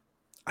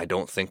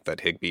don't think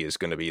that Higbee is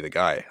going to be the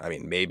guy. I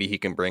mean, maybe he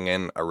can bring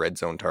in a red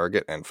zone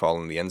target and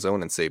fall in the end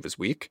zone and save his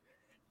week.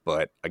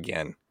 But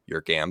again,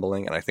 you're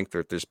gambling, and I think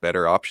that there's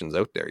better options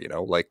out there,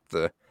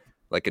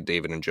 like a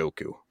David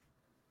Njoku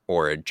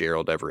or a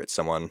Gerald Everett,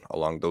 someone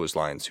along those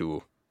lines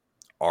who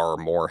are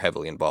more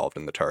heavily involved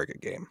in the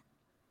target game.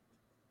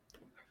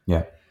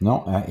 Yeah,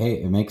 no,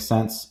 hey, it makes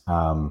sense.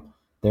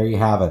 There you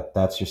have it.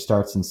 That's your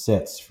starts and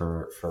sits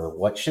for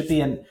what should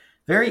be a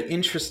very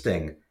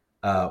interesting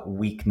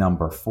week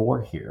number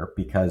 4 here,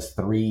 because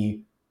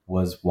 3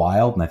 was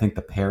wild, and I think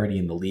the parity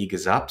in the league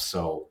is up.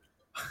 So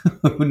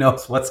who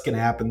knows what's going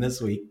to happen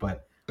this week?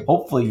 But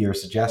hopefully your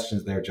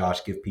suggestions there,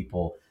 Josh, give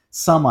people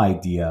some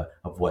idea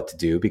of what to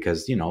do,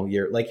 because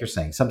you're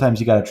saying, sometimes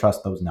you got to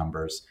trust those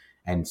numbers,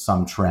 and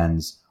some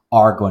trends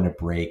are going to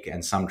break,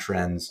 and some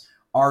trends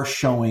are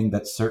showing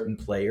that certain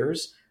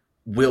players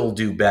will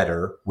do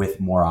better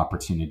with more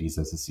opportunities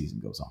as the season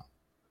goes on.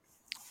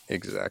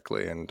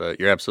 Exactly. And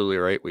you're absolutely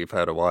right. We've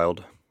had a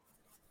wild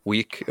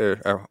week,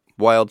 a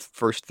wild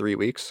first 3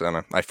 weeks,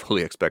 and I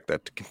fully expect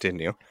that to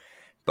continue.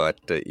 But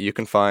you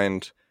can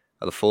find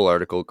the full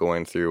article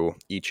going through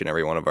each and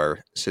every one of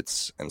our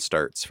sits and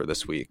starts for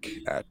this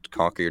week at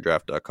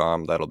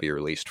conqueryourdraft.com. That'll be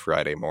released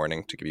Friday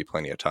morning to give you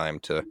plenty of time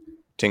to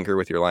tinker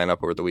with your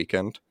lineup over the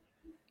weekend.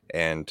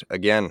 And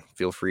again,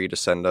 feel free to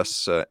send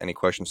us any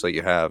questions that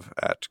you have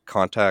at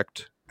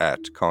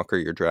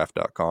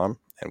contact@conqueryourdraft.com,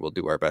 and we'll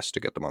do our best to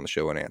get them on the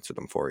show and answer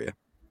them for you.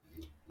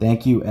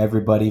 Thank you,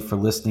 everybody, for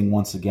listening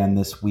once again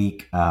this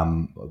week.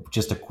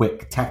 Just a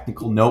quick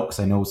technical note,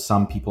 because I know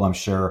some people, I'm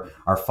sure,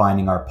 are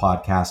finding our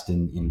podcast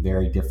in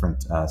very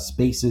different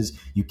spaces.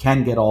 You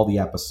can get all the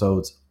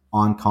episodes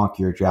on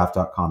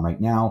conqueryourdraft.com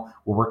right now.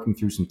 We're working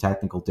through some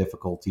technical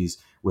difficulties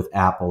with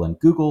Apple and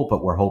Google,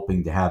 but we're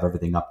hoping to have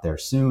everything up there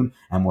soon.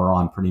 And we're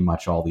on pretty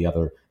much all the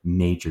other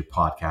major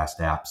podcast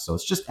apps. So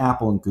it's just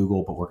Apple and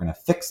Google, but we're going to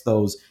fix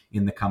those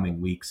in the coming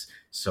weeks,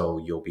 so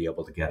you'll be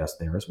able to get us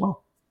there as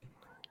well.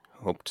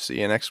 Hope to see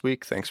you next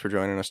week. Thanks for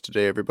joining us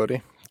today,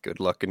 everybody. Good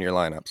luck in your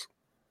lineups.